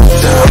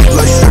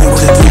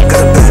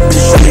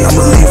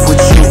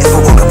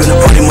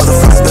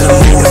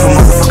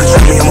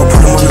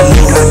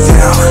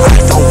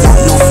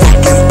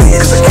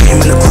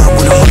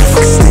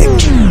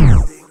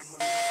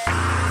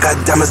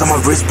 Diamonds on my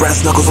wrist,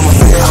 brass knuckles on my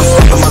face. I'm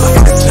stopping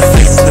motherfuckers in the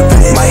face in the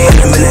pit. Might hit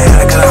him in the head,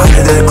 I got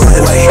 100 in the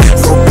clip. Wait,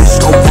 little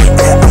bitch, don't want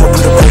that. I'ma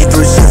put a blade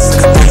through his chest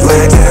like a thumb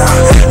like down.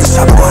 This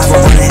chopper gon' have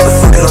a run in, but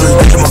fucking on this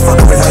bitch, I'ma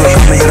fuck her and never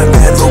come in. Got a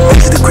bad little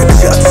bitch in the crib, and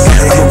shit out the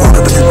slide. I'ma walk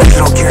up in this bitch,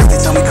 I don't care if they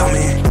tell me come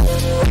in.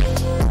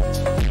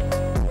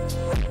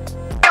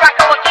 Here I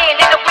go again,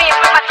 in the wind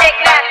with my tech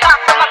line,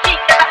 top of my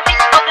feet that I think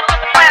goes into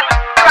the ground.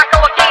 Here I go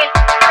again,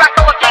 top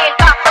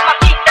of my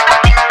feet that I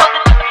think goes into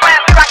the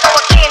ground. Here I go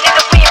again, in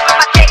the wind with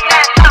my tech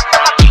line, top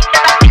of my feet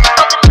that I think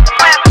goes into the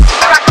ground.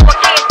 Here I go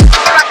again,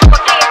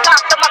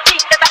 top of my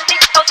feet that I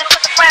think goes into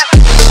the ground.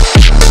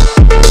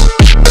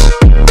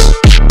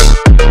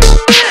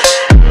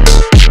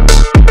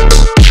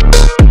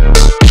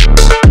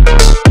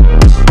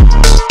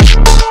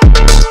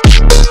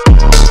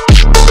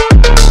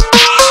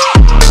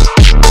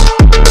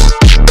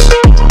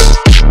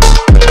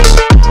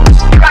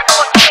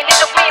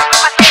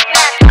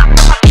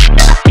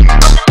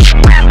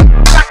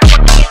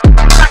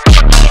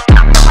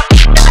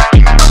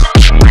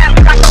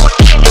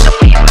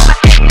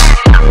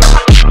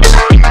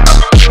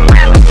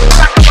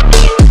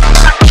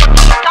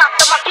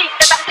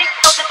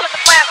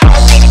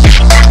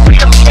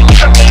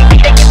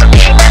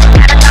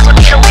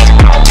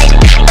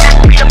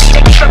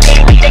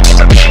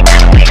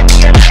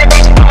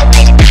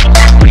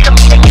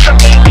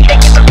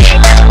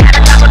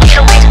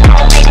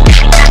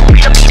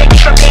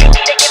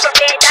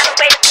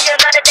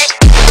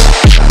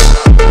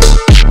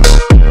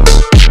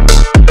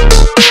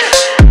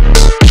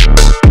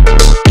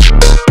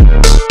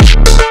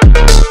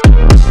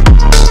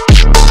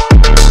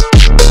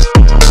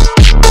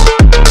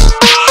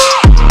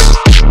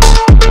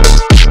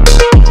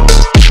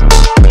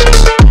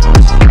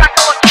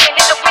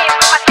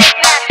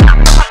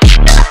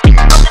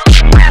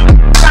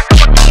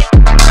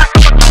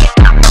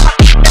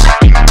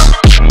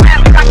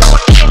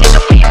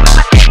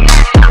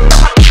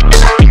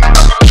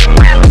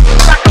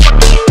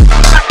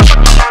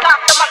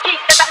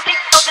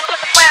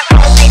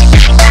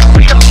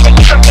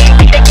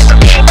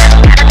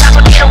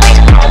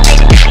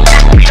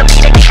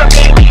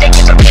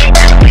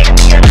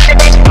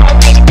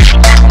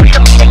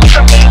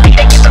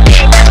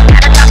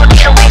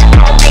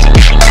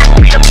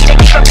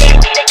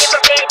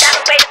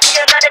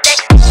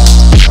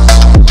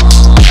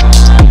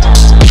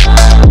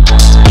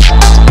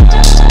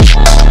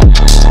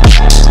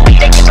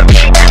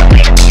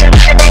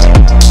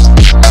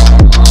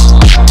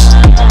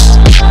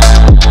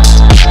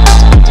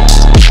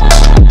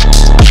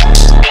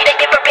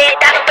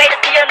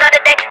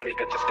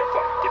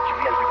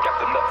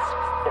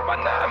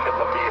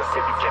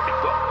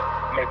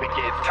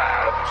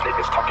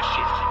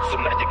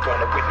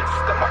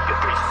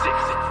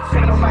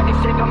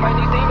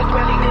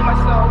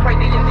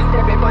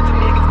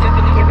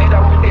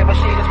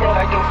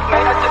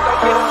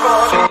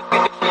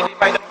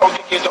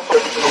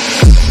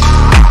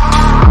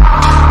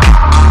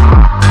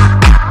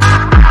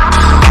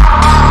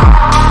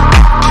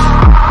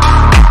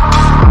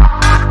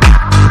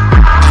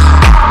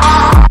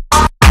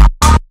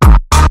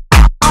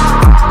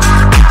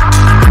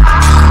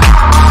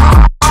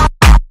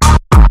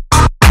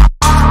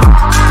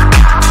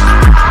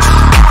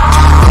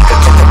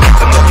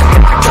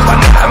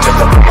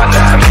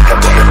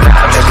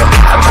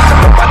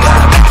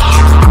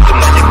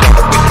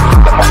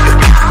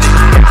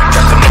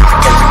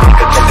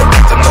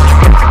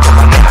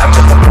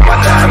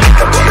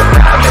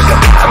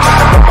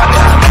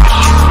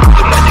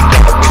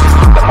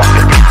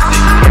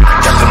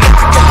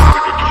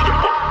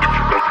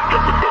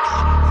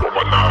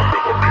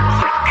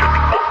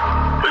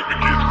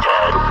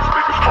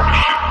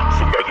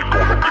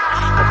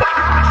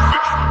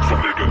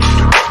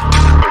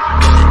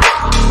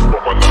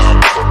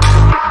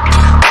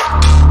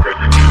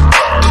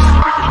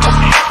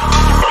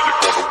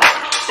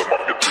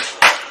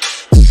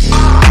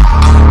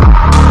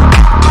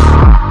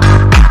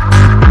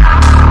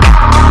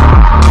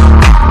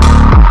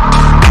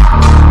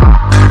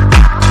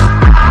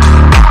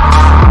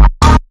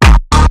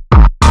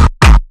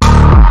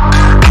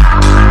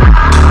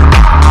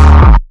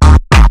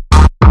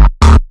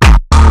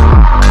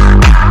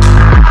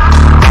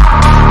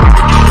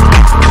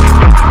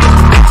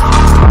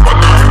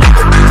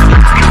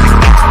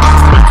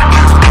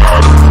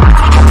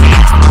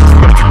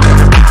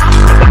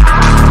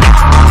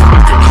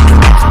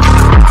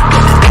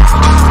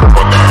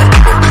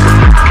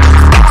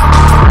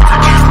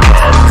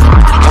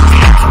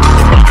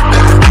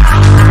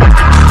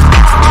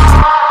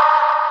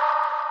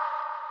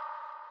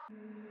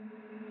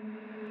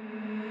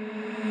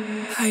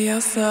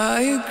 HAYASA,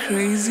 are you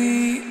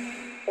crazy?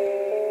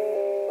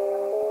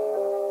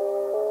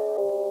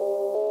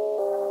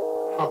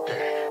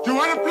 Okay. You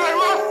wanna play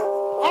rough?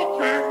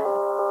 Okay.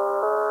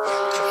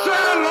 Say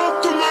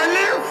hello to my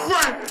little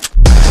friend.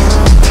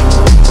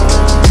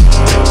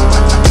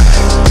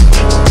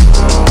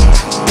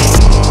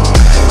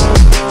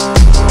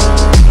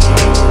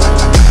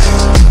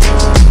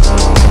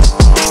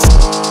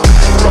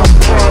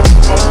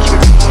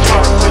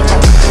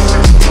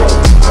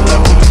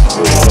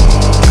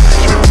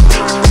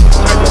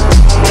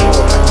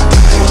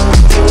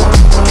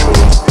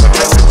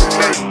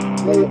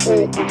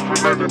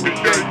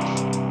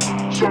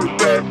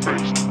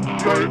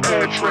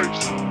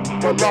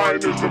 My line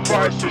is a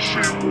vice of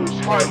shooters,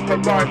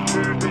 hyper-light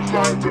movements,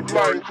 lines of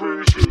line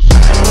cruisers.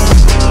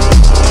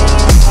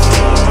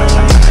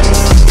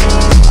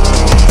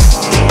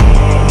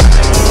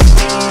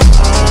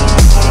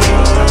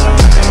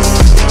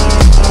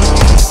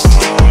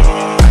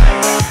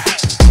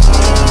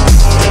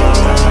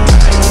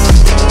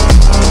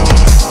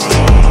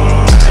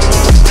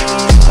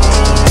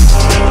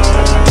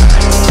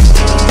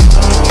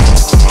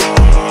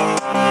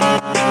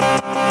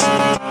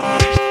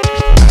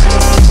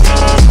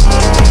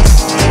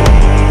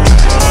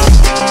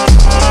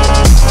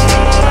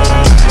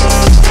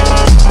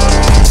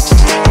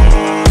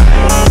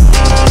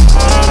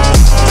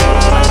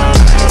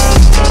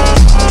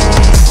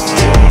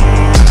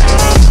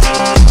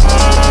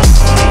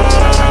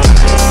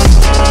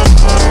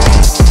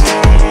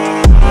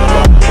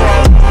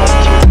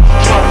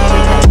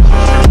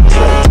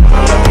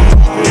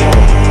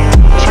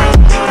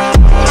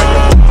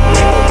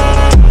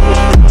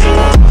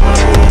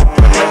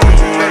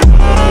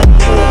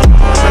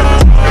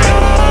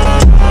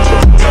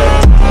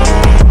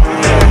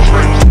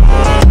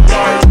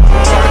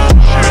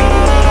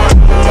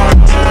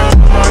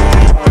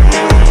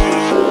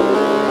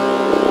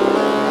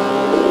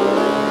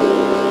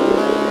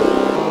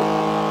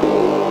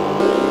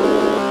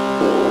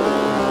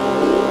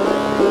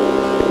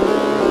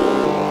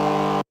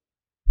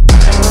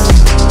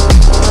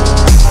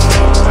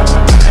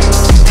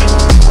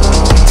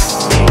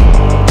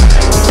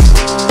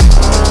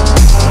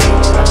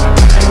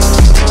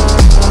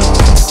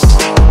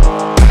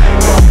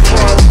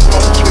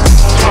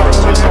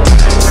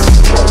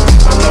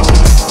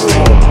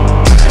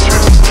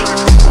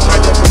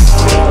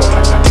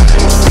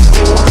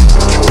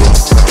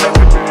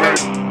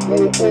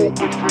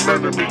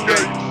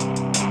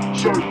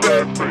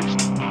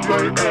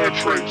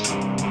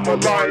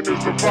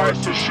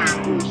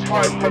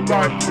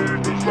 Hyper-light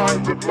movements,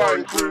 lines of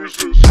line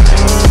cruisers.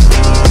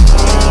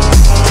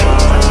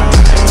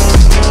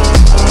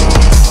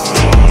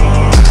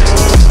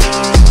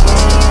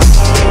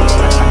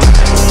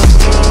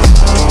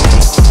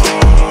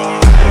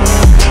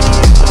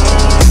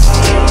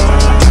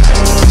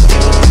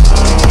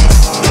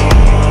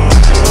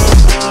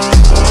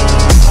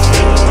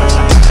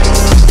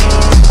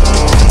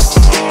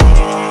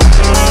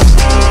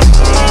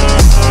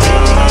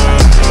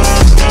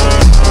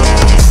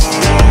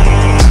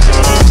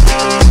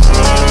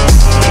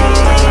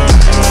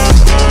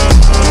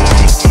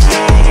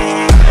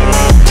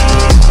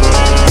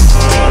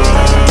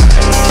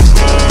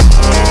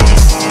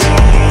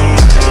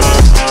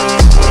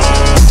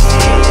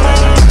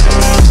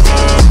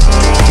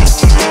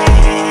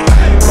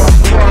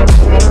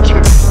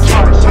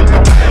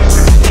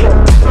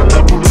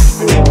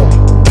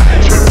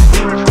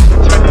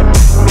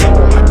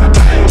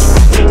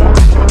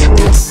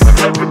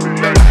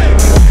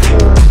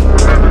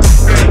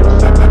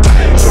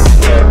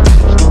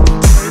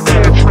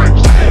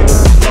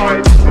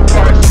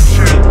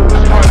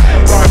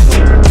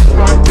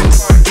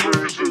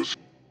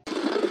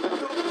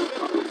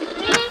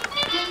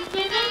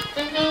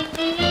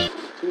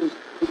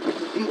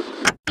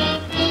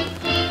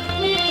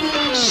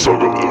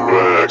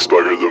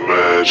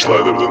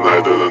 Slide of the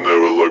night and I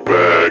never look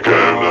back. I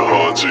am the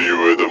haunter, you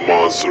are the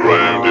monster. I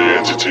am the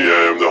entity,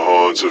 I am the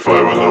haunter. 5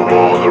 on the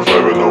wall, or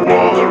 5 on the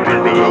wall, or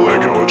bring me the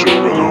leg, or choke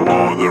on the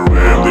wall.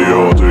 I am the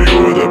altar,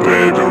 you are the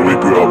baby.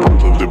 Rip you up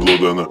out of the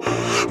blood and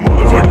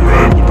motherfucker,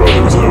 I am the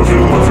product. Never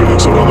feel my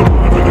feelings around the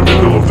bottom in the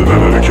middle of the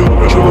night. I kill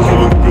my shell of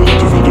all in the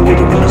building to fill the world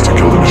with mystic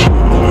kill the machine.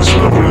 Only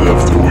soon I put it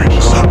after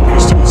weeks. But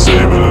it's still the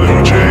same and I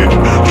never change.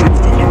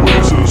 Drift in the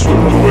waves, so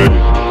swept away.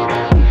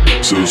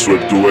 So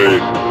swept away.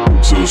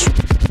 So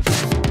swept away.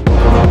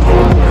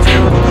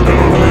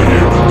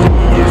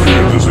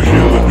 There's a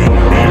heel, let me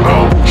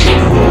out. Show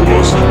me who I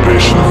was,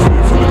 patient and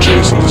faithful and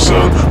chasing the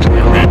sun.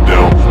 Drag me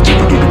down,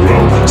 deeper to the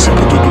ground.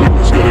 Simple to the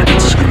weakness, gotta get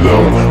this screwed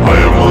out. I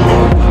am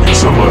alone,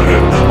 inside my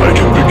head. I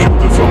can be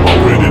killed if I'm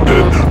already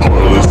dead.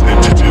 Heartless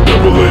entity,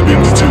 double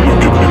identity.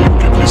 Look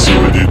at me, see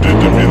what you did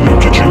to me.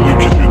 Look at you,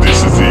 this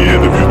is the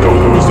end of you. Thought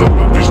I was that,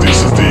 but bitch,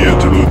 this is the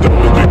interlude. I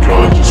will be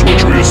conscious,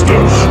 watch where you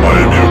start. I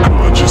am your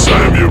conscience, I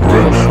am your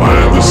breath. I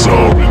am the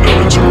soul, no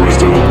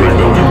interest. I will break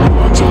down your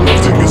will until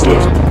nothing is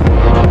left.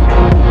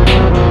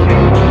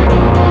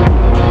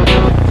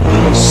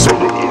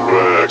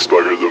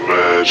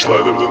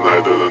 Slide of the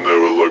night and I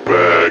never look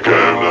back. I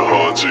am the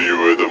haunter, you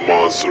are the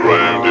monster.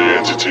 am the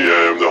entity,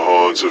 I am the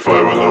haunted. 5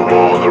 on the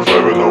wall, they're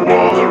 5 on the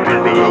wall, they're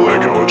bring me the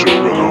like how I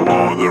choke on the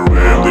wall. They're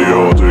I am the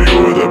altar, you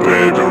were the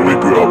baby. We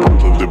grew up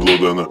out of the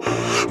blood and the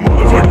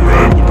motherfucking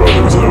rhyme. The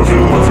product was never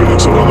feeling my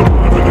feelings, so on the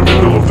bottom in the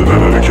middle of the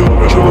night, I kill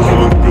my shell,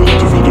 falling, building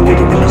to feel